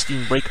hole in the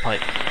steam brake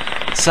pipe.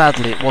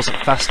 Sadly, it wasn't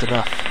fast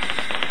enough.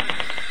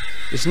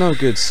 It's no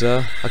good,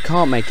 sir. I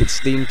can't make it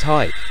steam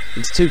tight.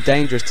 It's too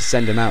dangerous to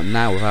send him out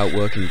now without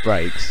working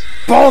brakes.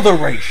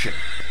 Botheration!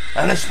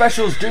 And the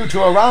special's due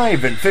to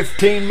arrive in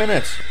 15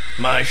 minutes.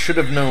 I should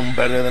have known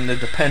better than to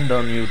depend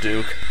on you,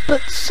 Duke.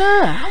 But,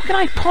 sir, how can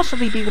I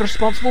possibly be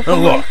responsible for...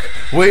 Look,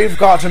 we've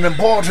got an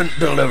important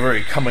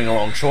delivery coming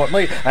along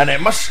shortly, and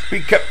it must be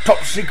kept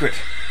top secret.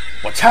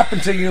 What's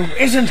happened to you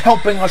isn't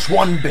helping us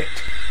one bit.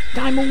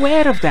 I'm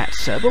aware of that,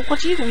 sir, but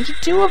what are you going to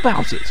do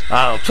about it?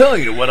 I'll tell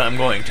you what I'm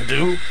going to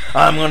do.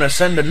 I'm going to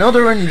send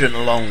another engine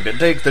along to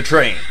take the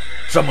train.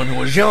 Someone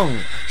who is young,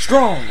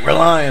 strong,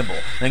 reliable,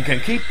 and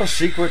can keep a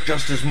secret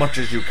just as much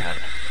as you can.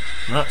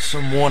 Not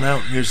some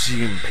worn-out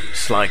museum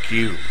piece like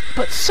you.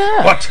 But,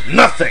 sir... What?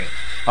 Nothing!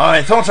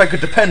 I thought I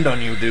could depend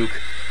on you, Duke.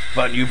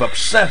 but you've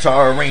upset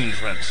our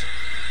arrangements.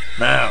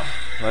 Now,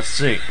 let's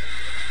see.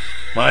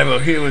 Ivo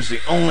here is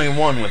the only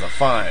one with a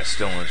fire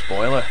still in his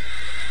boiler.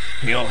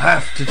 He'll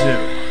have to do.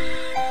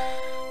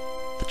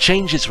 The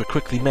changes were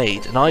quickly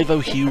made, and Ivo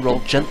Hugh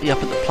rolled gently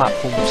up at the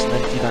platform with some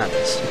empty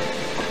vans.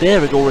 There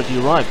had already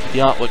arrived with the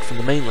artwork from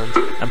the mainland,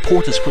 and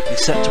porters quickly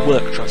set to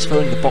work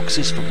transferring the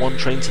boxes from one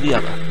train to the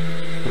other.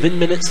 Within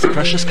minutes, the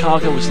precious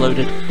cargo was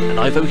loaded, and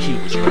Ivo Hugh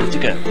was ready to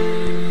go.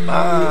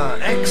 Ah,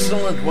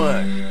 excellent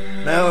work.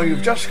 Now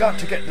you've just got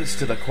to get this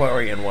to the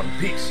quarry in one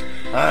piece.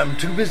 I'm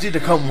too busy to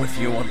come with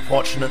you,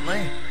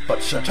 unfortunately,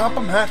 but Sir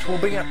Topham Hatt will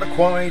be at the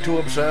quarry to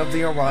observe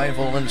the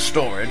arrival and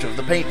storage of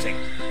the painting.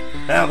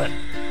 Now then,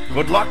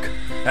 good luck,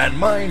 and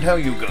mind how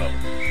you go.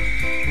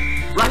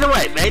 Right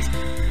away, mate.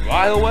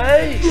 Right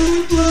away!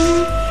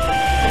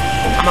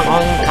 Come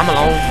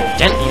along,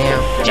 gently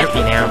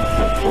now.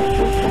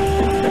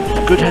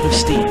 A good head of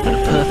steam and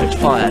a perfect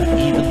fire,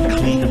 even,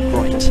 clean and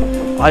bright.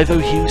 Ivo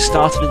Hugh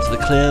started into the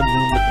clear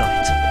moonlit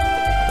night.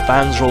 The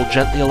vans rolled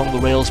gently along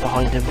the rails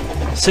behind him,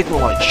 signal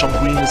lights shone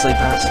green as they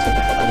passed,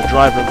 and the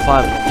driver and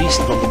fireman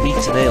feasted on the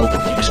meat and ale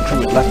that Duke's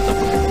crew had left them.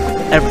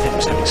 Everything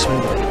was going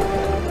smoothly,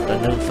 but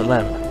unknown for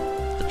them,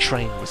 the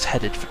train was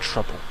headed for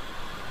trouble.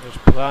 This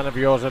plan of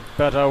yours had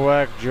better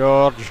work,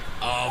 George.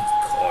 Of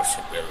course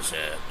it will,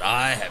 sir.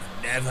 I have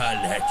never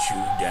let you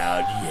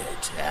down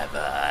yet, have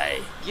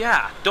I?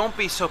 Yeah, don't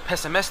be so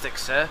pessimistic,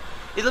 sir.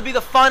 It'll be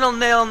the final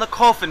nail in the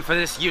coffin for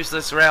this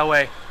useless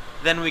railway.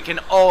 Then we can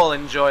all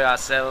enjoy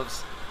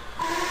ourselves.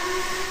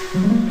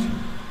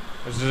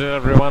 This is it,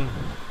 everyone.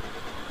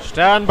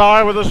 Stand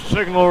by with the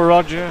signal,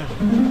 Roger.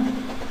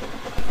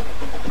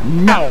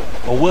 No!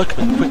 A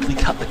workman quickly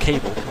cut the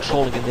cable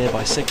controlling a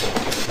nearby signal.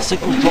 The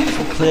signal dropped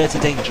from clear to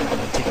danger,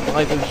 taking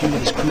Ivo Hugh and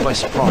his crew by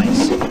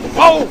surprise.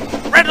 Whoa!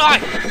 Red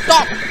light!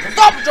 Stop!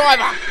 Stop,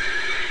 driver!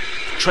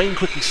 The train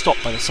quickly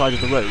stopped by the side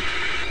of the road.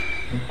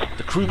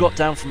 The crew got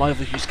down from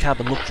Ivo Hugh's cab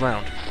and looked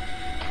round.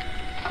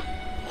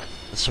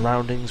 The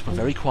surroundings were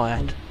very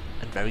quiet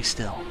and very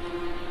still.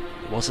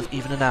 There wasn't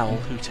even an owl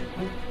hooting.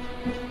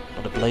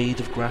 Not a blade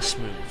of grass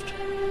moved.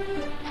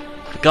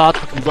 The guard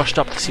quickly rushed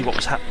up to see what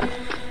was happening.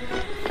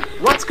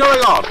 What's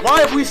going on? Why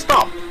have we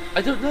stopped?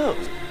 I don't know.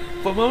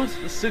 For a moment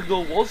the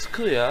signal was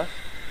clear,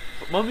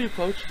 but when we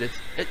approached it,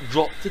 it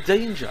dropped to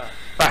danger.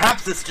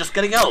 Perhaps it's just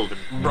getting old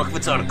and broke of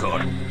its own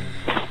accord.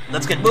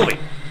 Let's get moving.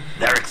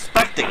 They're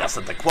expecting us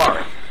at the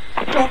quarry.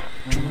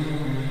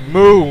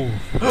 Move!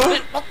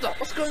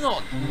 What's going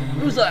on?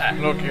 Who's there?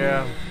 Look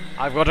here.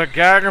 I've got a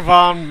gang of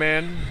armed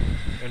men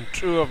and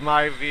 2 of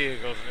my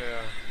vehicles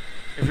here.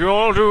 If you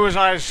all do as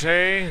I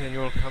say, then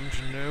you'll come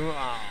to know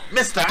arms.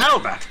 Mr.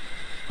 Albert!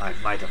 I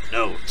might have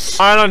known.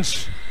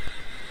 Silence!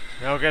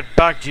 Now get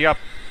back to your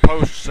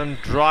posts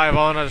and drive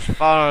on as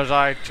far as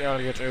I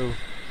tell you to.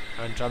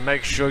 And to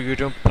make sure you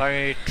don't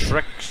play any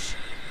tricks,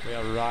 we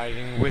are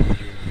riding with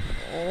you.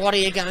 What are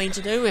you going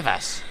to do with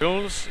us?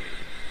 You'll see.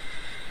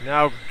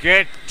 Now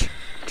get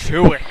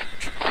to it.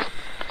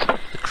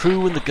 The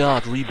crew and the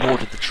guard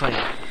reboarded the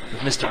train,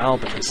 with Mr.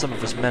 Albert and some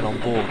of his men on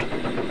board.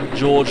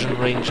 George and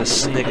Ranger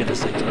sniggered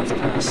as they drove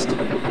past.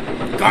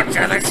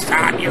 Gotcha this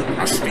time, you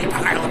rusty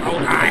pile of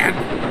old iron!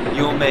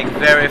 You'll make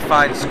very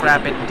fine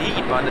scrap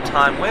indeed by the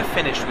time we're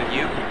finished with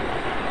you.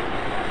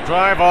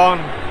 Drive on.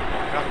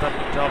 Got the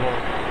double.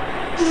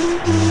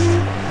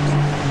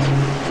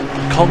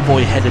 The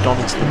convoy headed on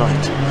into the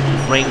night,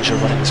 with Ranger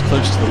running as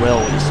close to the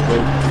railway as the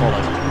road would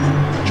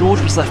follow.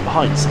 George was left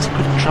behind since he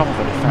couldn't travel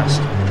very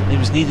fast, and he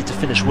was needed to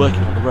finish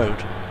working on the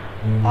road.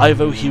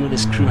 Ivo Hugh and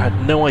his crew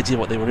had no idea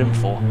what they were in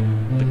for,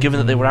 but given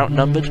that they were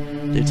outnumbered,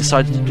 they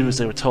decided to do as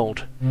they were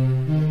told.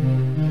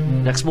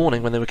 Next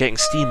morning, when they were getting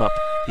steam up,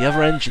 the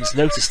other engines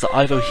noticed that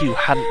Ivo Hugh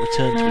hadn't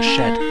returned to his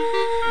shed.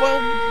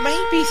 Well,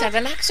 maybe he's had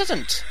an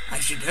accident. I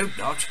should hope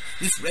not.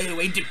 This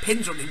railway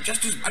depends on him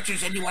just as much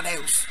as anyone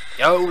else.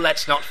 Oh,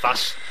 let's not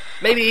fuss.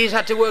 Maybe he's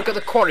had to work at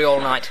the quarry all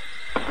night.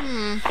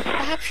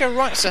 Perhaps you're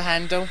right, Sir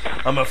Handel.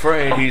 I'm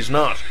afraid he's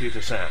not,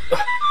 Peter Sam.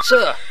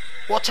 Sir,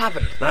 what's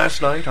happened?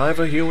 Last night,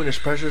 Ivo Hugh and his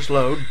precious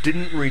load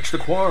didn't reach the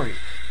quarry.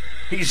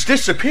 He's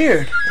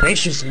disappeared.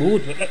 Precious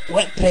load?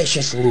 What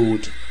precious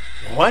load?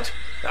 What?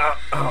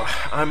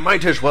 I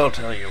might as well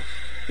tell you.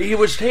 He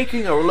was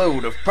taking a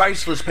load of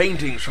priceless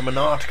paintings from an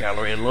art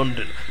gallery in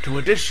London to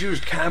a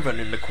disused cavern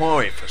in the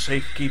quarry for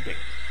safekeeping.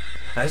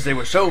 As they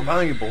were so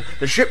valuable,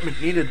 the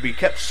shipment needed to be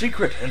kept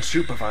secret and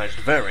supervised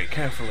very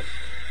carefully.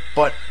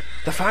 But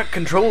the Fat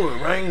Controller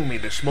rang me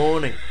this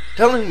morning,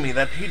 telling me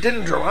that he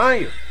didn't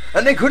arrive,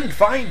 and they couldn't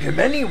find him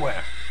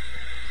anywhere.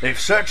 They've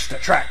searched the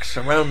tracks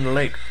around the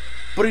lake,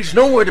 but he's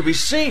nowhere to be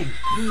seen.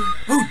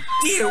 Oh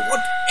dear,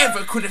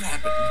 whatever could have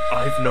happened?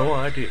 I've no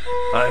idea.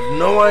 I've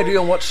no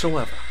idea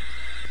whatsoever.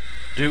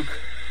 Duke,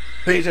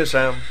 Peter,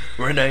 Sam,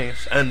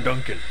 Renees, and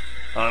Duncan,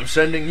 I'm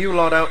sending you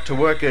lot out to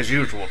work as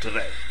usual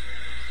today.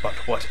 But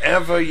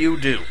whatever you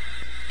do,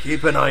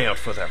 keep an eye out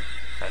for them,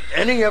 and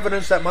any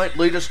evidence that might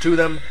lead us to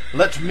them,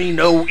 let me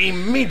know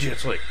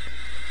immediately.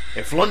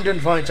 If London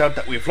finds out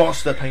that we've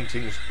lost the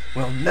paintings,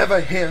 we'll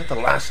never hear the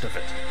last of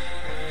it.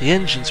 The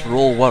engines were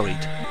all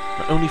worried.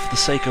 not only for the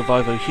sake of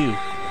Ivo Hugh,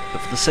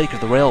 but for the sake of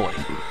the railway.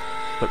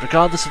 But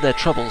regardless of their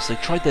troubles, they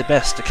tried their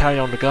best to carry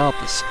on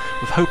regardless,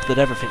 with hope that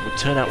everything would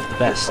turn out for the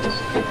best.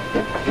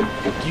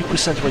 Duke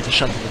was sent away to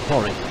shunt in the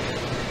quarry,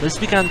 but as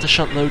he began to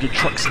shunt loaded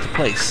trucks into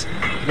place,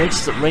 he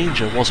noticed that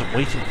Ranger wasn't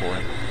waiting for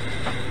him.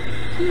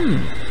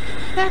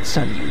 That's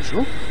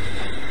unusual.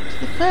 It's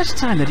the first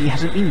time that he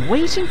hasn't been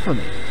waiting for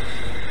me.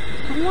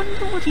 I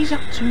wonder what he's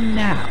up to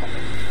now.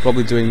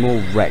 Probably doing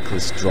more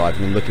reckless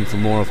driving and looking for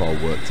more of our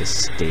work to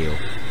steal.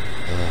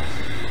 Ugh.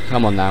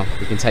 Come on now,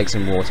 we can take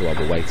some water while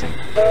we're waiting.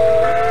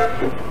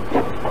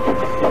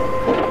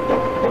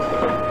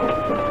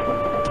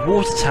 The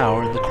water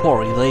tower in the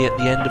quarry lay at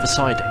the end of a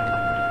siding.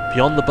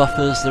 Beyond the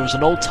buffers there was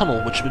an old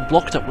tunnel which had been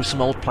blocked up with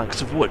some old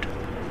planks of wood.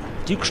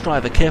 Duke's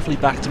driver carefully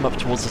backed him up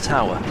towards the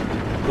tower,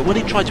 but when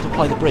he tried to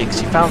apply the brakes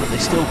he found that they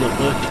still weren't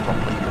working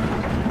properly.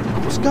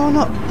 What's going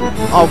on?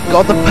 Oh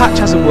god, the patch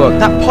hasn't worked.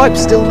 That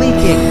pipe's still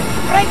leaking.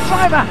 Brake,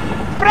 driver!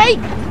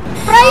 Brake!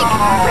 Brake!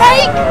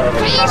 Brake!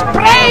 Please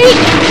brake!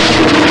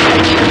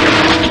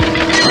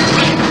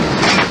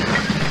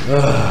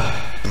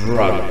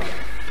 Broke.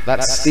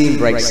 That steam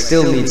brake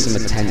still needs some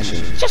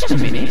attention. Just a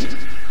minute.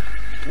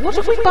 What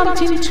have we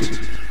bumped into?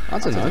 I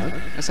don't know.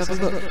 Let's have a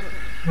look.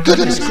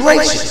 Goodness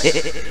gracious!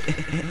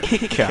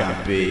 It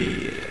can't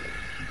be.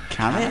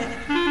 Can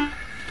it?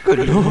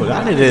 Good lord,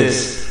 that it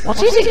is.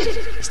 What is it?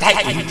 Is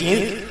that you,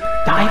 Duke?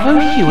 Ivo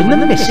Hugh and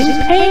the missing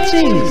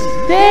paintings!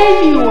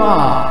 There you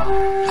are!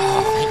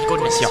 Oh, thank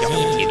goodness you're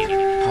here, Duke.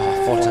 Oh,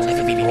 I thought I'd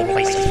never be more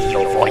pleased to hear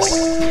your voice.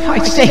 I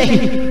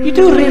say, you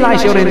do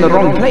realise you're in the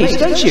wrong place,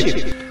 don't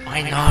you?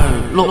 I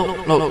know.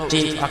 Look,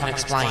 Duke, I can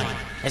explain.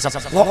 There's a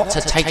plot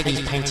to take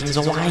these paintings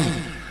away.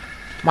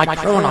 My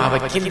crew and I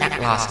were kidnapped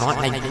last night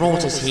and they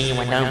brought us here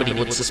where nobody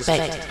would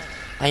suspect.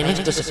 They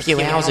left us a few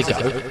hours ago,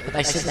 but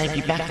they said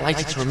they'd be back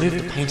later to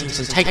remove the paintings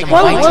and take them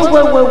away.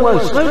 Whoa,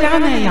 slow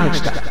down there,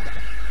 youngster.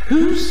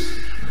 Who's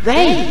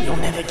they? You'll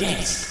never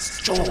guess.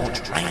 It's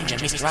George, Ranger,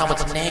 Mr.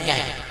 Albert and their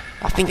gang.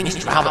 I think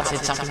Mr. Albert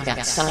said something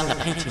about selling the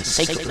paintings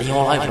secretly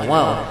all over the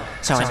world.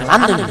 So in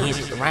London he hears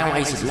that the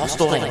railways had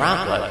lost all their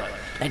artwork.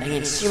 They'd be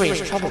in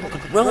serious trouble,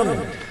 could ruin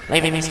them,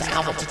 leaving Mr.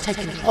 Albert to take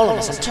control of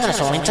us and turn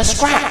us all into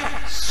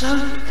scrap. So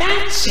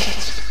that's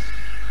it.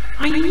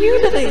 I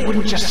knew that they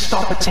wouldn't just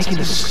stop at taking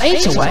the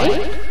slate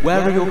away.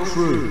 Where are your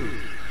crew?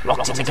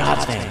 Locked in the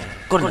guards van.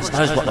 Goodness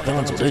knows what the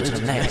villains will do to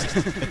them next.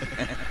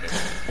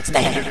 It's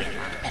there.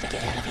 Better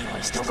get out of here while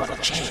you've still got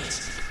a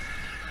chance.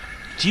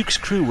 Duke's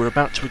crew were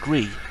about to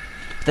agree,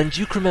 but then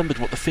Duke remembered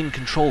what the Finn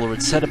controller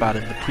had said about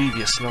him the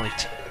previous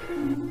night.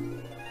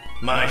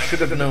 I should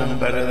have known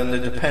better than to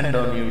depend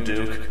on you,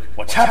 Duke.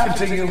 What's happened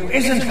to you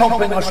isn't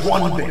helping us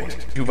one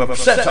bit. You've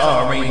upset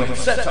our aim,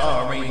 upset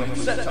our aim,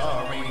 upset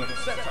our aim,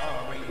 upset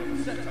our aim,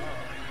 upset our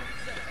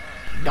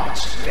aim.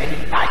 Not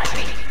very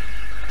likely.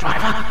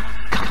 Driver,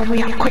 couple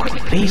me up quickly,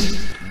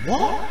 please.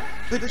 What?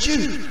 But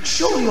Duke,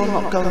 surely you're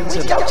not going to...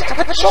 We don't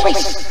have a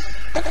choice.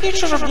 The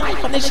future of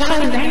life on this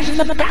island hangs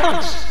in the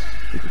balance.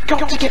 We've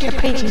got to get the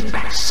paintings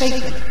back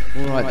safely.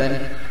 Alright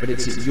then, but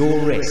it's at your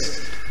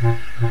risk.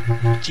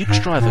 Duke's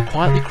driver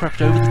quietly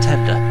crept over the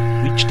tender,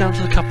 reached down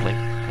to the coupling,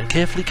 and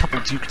carefully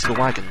coupled Duke to the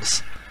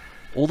wagons.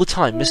 All the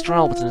time, Mr.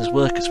 Albert and his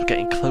workers were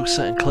getting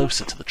closer and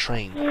closer to the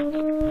train.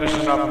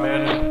 Listen up,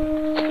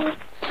 men.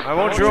 I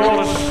want you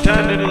all to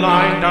stand in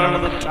line down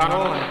into the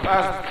tunnel and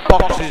pass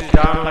boxes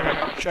down like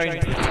a chain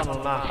to the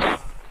tunnel now.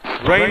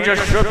 Rangers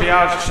should be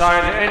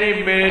outside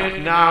any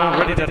minute now,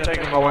 ready to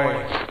take them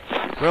away.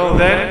 We'll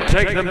then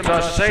take them to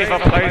a safer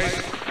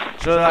place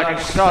so that I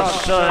can start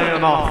selling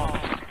them off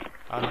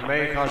and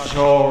make us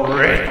all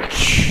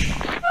rich.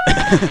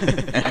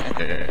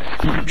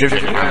 Just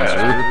an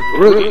answer.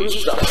 Good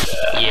stuff,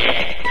 sir.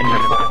 Yeah, couldn't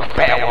afford a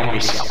better one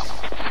myself.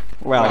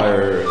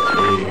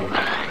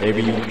 Well,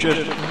 maybe you've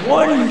just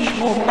one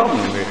small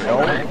problem with it,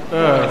 all.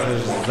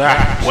 Is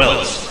that?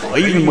 Well,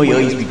 even my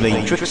eyes be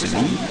playing tricks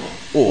on me,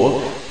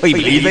 or I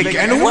believe they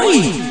can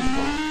away.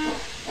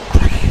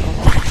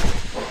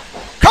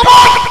 Come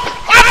on!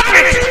 After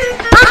it!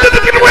 After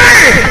the giveaway!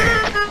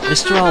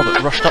 Mr.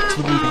 Albert rushed up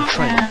to the moving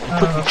train and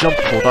quickly jumped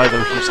aboard Ivo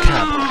Hugh's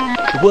cab.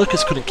 The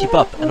workers couldn't keep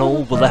up and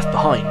all were left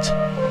behind.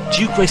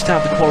 Duke raced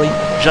out of the quarry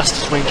just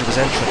as Ranger was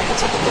entering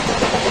it.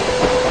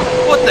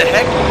 What the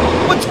heck?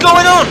 What's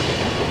going on?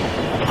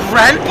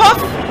 Grandpa?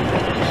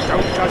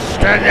 Don't just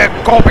stand there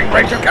gulping,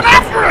 Ranger. Get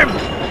after him!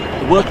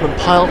 The workmen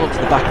piled onto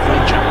the back of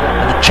Ranger,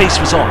 and the chase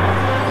was on.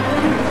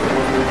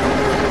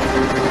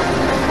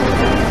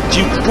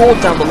 Duke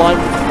roared down the line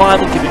with the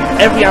fireman giving him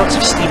every ounce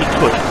of steam he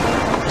could.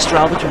 Mr.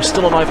 Albert, who was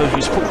still on Ivo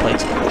Hugh's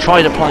footplate,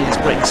 tried applying his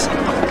brakes.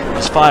 With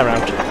his fire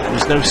out, there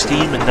was no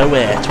steam and no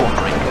air to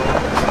operate.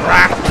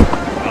 Rat!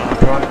 I'll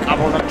try and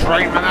couple the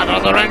train with that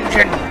other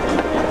engine!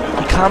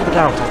 He clambered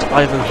out onto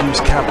Ivo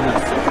Hugh's cab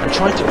roof and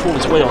tried to crawl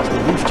his way onto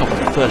the rooftop of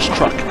the first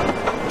truck.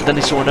 But then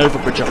he saw an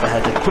overbridge up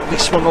ahead and quickly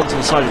swung onto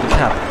the side of the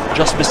cab,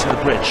 just missing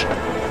the bridge.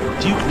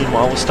 Duke,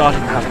 meanwhile, was starting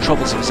to have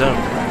troubles of his own.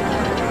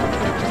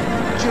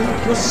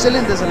 Duke, your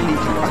cylinders are leaking.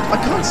 I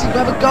can't see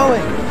where we're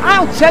going.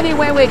 I'll tell you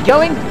where we're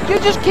going. You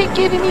just keep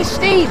giving me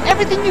steam,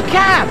 everything you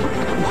can.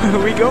 Where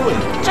are we going?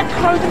 To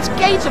Crowden's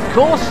Gate, of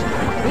course.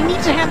 We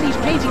need to hand these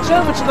paintings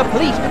over to the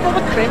police before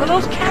the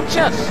criminals catch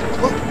us.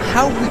 Well,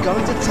 how are we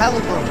going to tell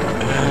them?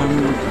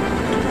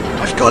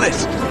 I've got it!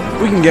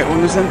 We can get one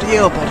of those empty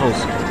ale bottles,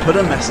 put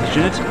a message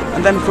in it,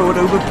 and then throw it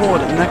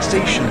overboard at the next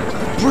station.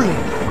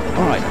 Brilliant!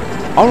 Alright,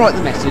 I'll write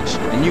the message,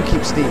 and you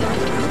keep steaming.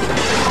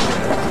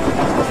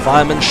 The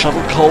fireman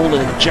shoveled coal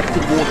and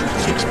injected water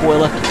into Duke's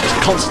boiler as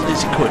constantly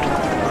as he could.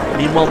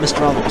 Meanwhile,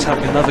 Mr. Albert was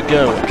having another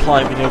go at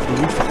climbing over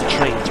the roof of the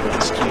train to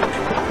rescue Duke.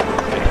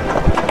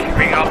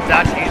 Keeping up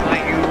that easily,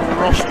 you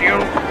rusty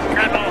old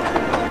cattle.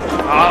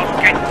 I'll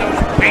get those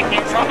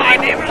paintings from my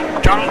neighbor's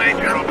Charlie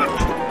Gilbert.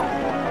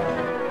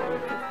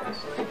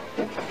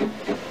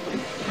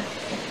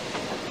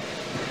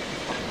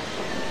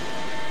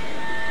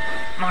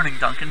 Morning,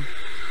 Duncan.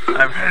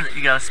 I've heard that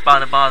you got a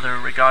spot of bother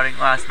regarding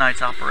last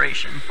night's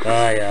operation.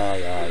 Aye.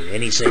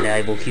 Any sign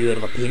I will cure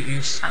the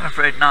paintings? I'm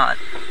afraid not.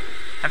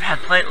 I've had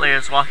plate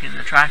layers walking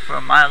the track for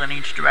a mile in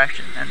each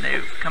direction, and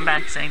they've come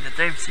back saying that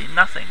they've seen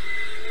nothing.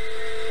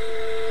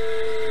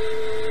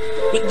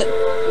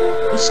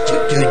 What's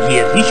Duke doing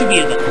here? He should be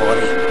at the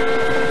quarry.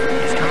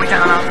 He's coming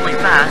down awfully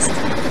fast.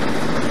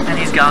 And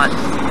he's got...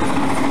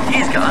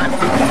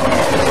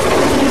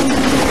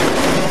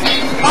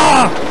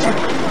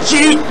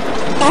 Shoot!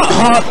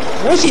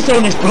 What's he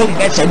throwing his broken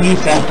bits at me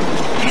for?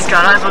 He's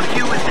got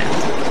IOU with him.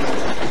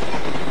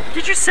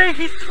 Did you say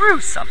he threw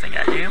something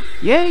at you?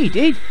 Yeah, he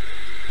did.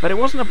 But it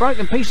wasn't a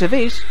broken piece of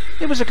his.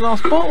 It was a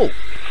glass bottle.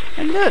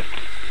 And look,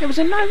 there was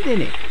a note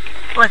in it.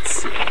 Let's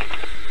see.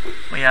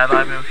 We have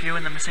IOU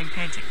in the missing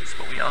paintings,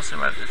 but we also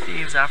have the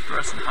thieves after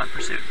us in hot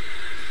pursuit.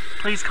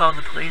 Please call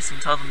the police and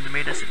tell them to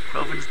meet us at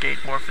Crowden's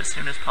Gate Wharf as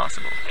soon as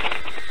possible.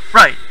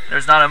 Right,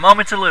 there's not a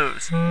moment to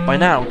lose. By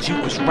now,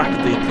 Duke was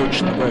rapidly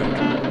approaching the road.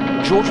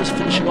 George was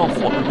finishing off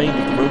what remained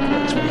of the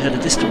roadworks when he heard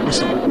a distant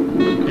whistle.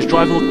 His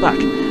driver looked back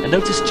and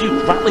noticed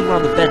Duke rattling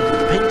around the bend with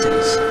the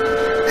paintings.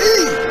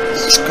 Hey,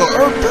 he's got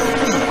our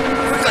booty.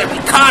 We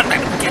can't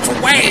let him get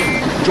away.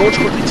 George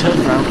quickly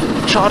turned around,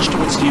 charged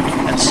towards Duke,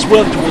 and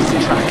swerved towards the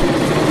track.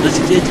 But as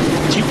he did,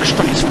 Duke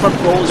struck his front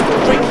rollers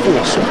with great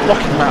force,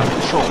 rocking him out of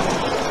control.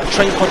 The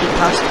train thundered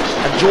past,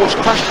 and George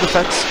crashed the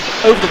fence,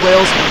 over the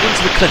rails, and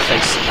into the cliff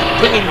face,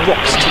 bringing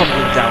rocks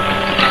tumbling down.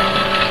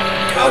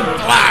 Oh,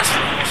 blast!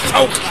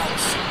 So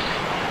close!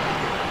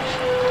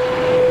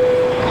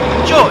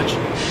 George,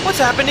 what's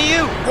happened to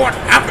you? What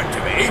happened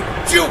to me?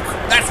 Duke,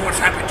 that's what's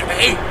happened to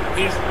me.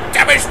 He's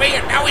damaged me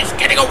and now he's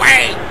getting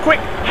away.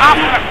 Quick,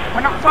 after him!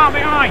 We're not far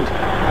behind!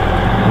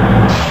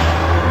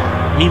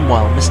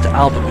 Meanwhile, Mr.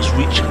 Albert was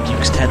reaching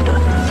Duke's tender.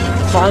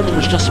 The fireman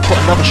was just to put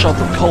another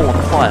shovel of coal on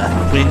the fire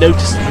when he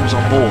noticed that he was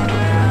on board.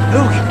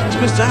 Look, it's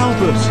Mr.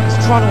 Albert. He's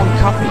trying to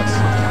uncouple us.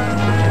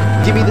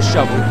 Give me the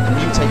shovel and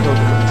you take over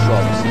the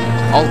controls.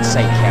 I'll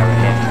take care of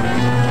him.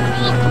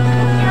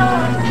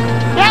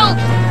 Help!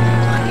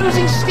 I'm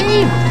losing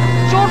steam!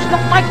 George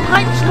knocked my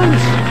pipes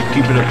loose!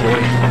 Keep it up,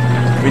 boy.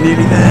 We're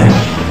nearly there.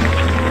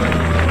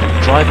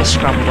 The driver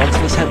scrambled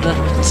onto the tender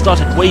and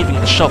started waving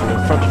the shovel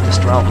in front of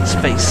Mr. Albert's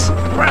face.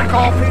 Crack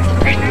off his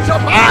paintings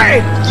of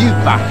mine! You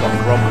back off,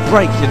 Rob.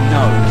 Break your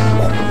nose.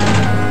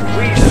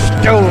 We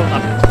stole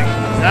them.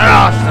 They're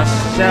ours to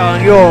sell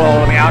and you're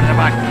all me out of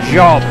my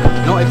job.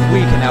 Not if we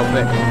can help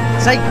it.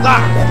 Take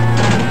that!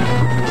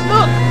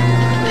 Look!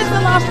 There's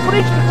the last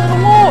bridge before the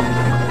wharf!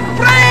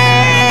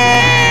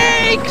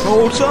 Brakes!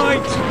 Hold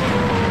tight!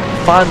 The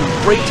fireman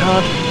braked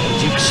hard, and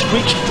Duke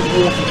screeched to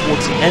the wharf and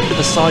towards the end of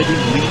the siding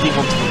leading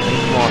onto the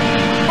main line.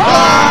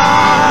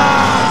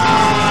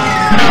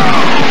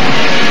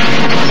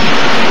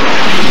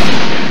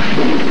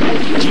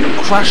 Duke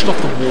crashed off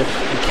the wharf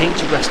and came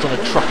to rest on a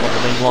truck on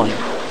the main line.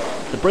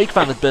 The brake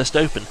van had burst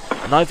open,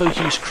 and Ivo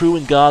Hugh's crew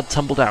and guard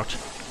tumbled out.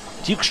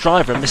 Duke's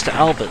driver and Mr.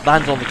 Albert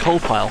landed on the coal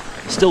pile,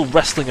 still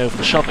wrestling over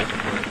the shovel,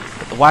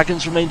 but the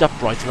wagons remained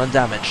upright and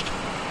undamaged.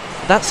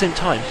 At that same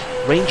time,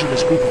 Ranger and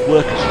his group of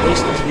workers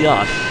raced into the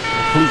yard,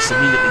 and the police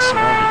immediately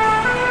surrounded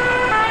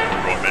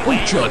them. We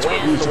tried to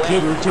use a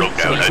clever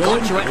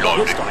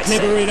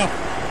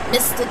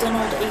Mr.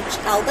 Donald H.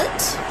 Albert,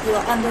 you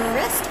are under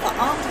arrest for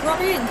armed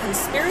robbery and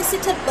conspiracy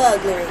to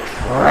burglary.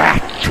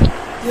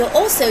 You are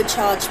also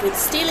charged with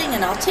stealing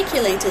an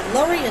articulated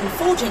lorry and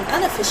forging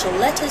unofficial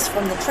letters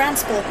from the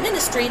Transport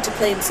Ministry to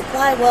claim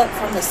supply work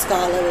from the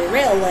Skarloey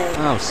Railway.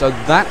 Oh, so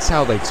that's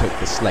how they took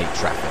the slate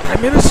traffic.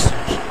 I'm innocent.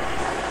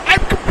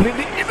 I'm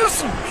completely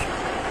innocent.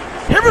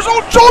 It was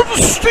all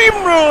George's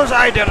steamrollers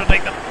I did to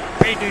take the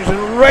paintings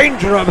and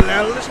Ranger over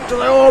there listen to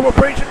the whole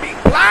operation being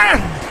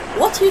planned.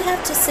 What you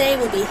have to say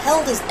will be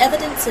held as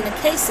evidence in a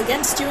case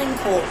against you in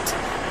court.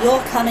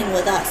 You're coming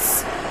with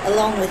us,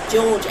 along with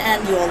George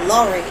and your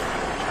lorry.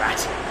 Rat.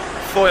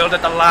 Foiled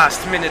at the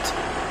last minute.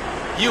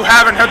 You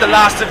haven't heard the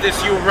last of this,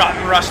 you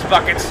rotten rust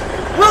buckets.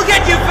 We'll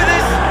get you for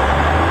this!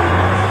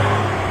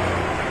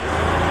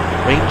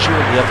 Ranger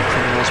and the other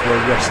criminals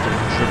were arrested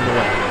and driven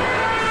away.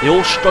 They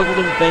all struggled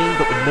in vain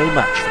but were no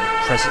match for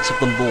the presence of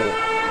the law.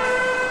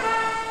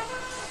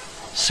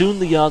 Soon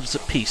the yard was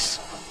at peace,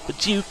 but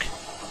Duke,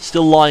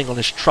 still lying on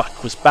his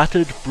truck, was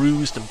battered,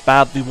 bruised and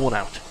badly worn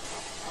out.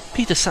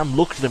 Peter Sam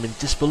looked at him in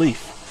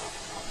disbelief.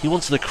 He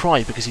wanted to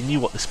cry because he knew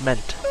what this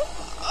meant.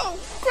 Oh,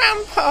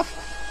 Grandpa,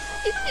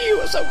 you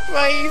were so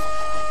brave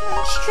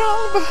and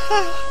strong, but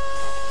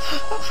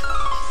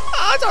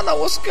I don't know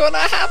what's going to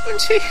happen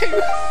to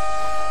you.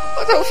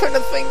 I don't think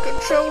the thing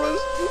controller's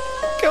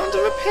going to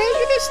repair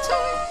you this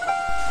time.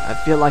 I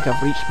feel like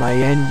I've reached my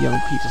end, young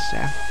Peter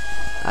Sam.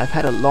 I've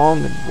had a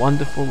long and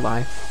wonderful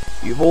life.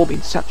 You've all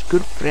been such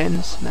good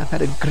friends, and I've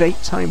had a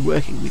great time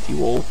working with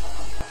you all.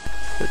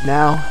 But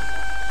now,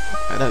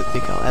 I don't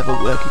think I'll ever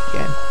work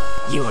again.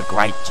 You were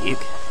great,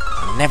 Duke.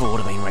 I never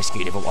would have been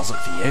rescued if it wasn't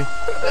for you.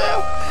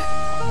 Well,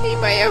 he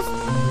may have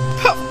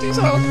puffed his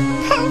own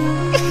puff.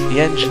 The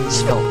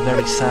engines felt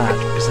very sad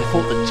because they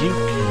thought the Duke,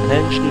 an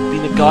engine who'd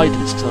been a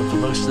guidance to them for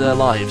most of their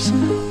lives,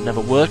 would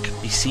never work,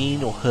 be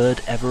seen or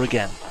heard ever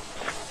again.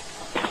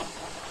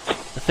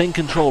 The Thing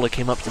controller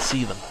came up to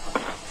see them.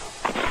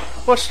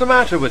 What's the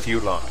matter with you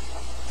lot?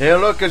 You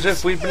look as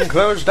if we've been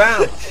closed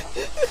down.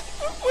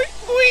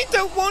 We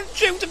don't want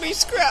Jim to be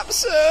scrapped,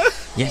 sir.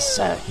 Yes,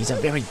 sir. He's a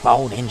very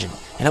bold engine,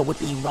 and it would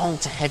be wrong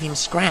to have him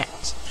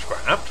scrapped.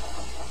 Scrapped?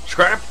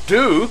 Scrapped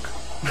Duke?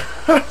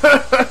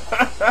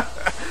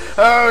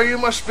 Oh, you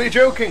must be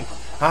joking.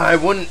 I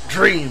wouldn't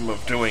dream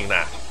of doing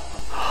that.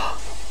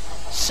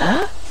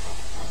 Sir?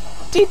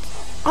 Did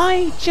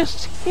I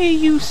just hear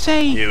you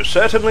say... You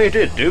certainly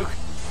did, Duke.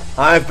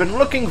 I've been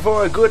looking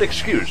for a good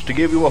excuse to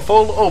give you a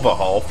full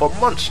overhaul for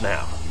months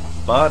now.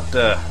 But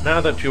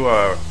now that you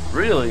are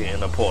really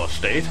in a poor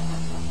state,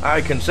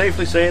 I can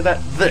safely say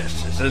that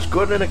this is as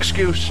good an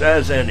excuse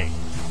as any.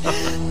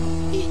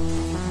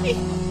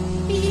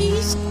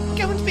 He's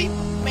going to be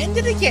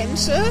mended again,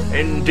 sir?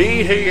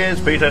 Indeed he is,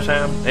 Peter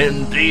Sam.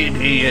 Indeed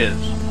he is.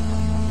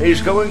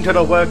 He's going to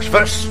the works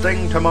first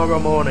thing tomorrow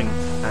morning,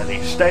 and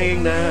he's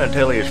staying there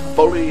until he's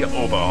fully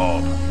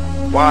overhauled.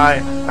 Why,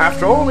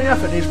 after all the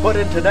effort he's put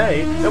in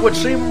today, it would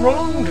seem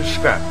wrong to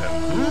scrap him.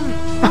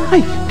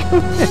 My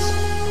goodness!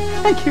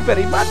 Thank you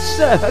very much,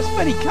 sir. That's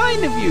very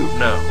kind of you.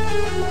 No,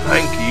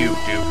 thank you,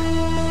 Duke.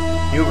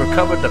 You've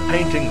recovered the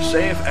painting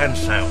safe and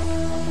sound.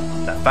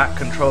 The Fat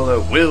Controller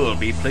will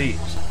be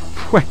pleased.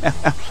 Well,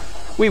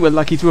 we were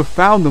lucky to have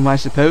found them, I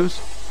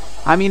suppose.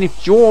 I mean, if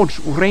George,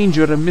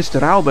 Ranger and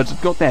Mr. Alberts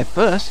had got there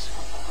first,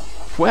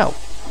 well,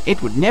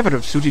 it would never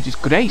have suited his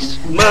grace.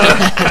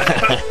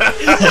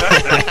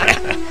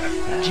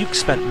 Duke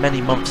spent many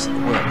months at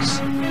the works.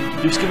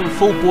 He was given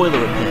full boiler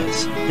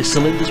repairs, his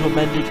cylinders were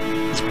mended,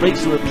 his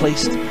brakes were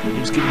replaced, and he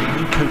was given a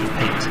new coat of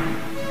paint.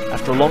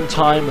 After a long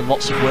time and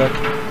lots of work,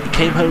 he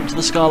came home to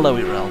the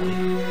Skarloey Railway.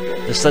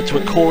 This led to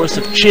a chorus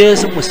of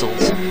cheers and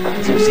whistles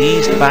as he was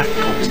eased back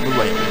onto the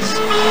rails.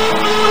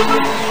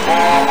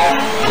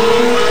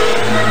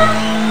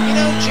 You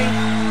know, Duke,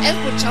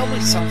 Edward told me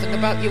something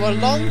about you a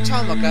long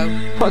time ago.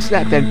 What's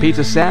that then,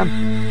 Peter Sam?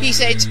 He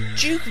said,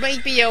 Duke may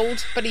be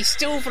old, but he's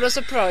still full of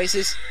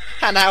surprises.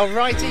 And how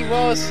right he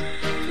was.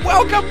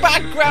 Welcome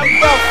back,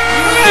 Grandpa!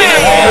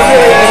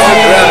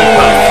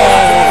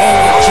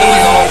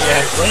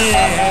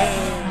 Grandpa!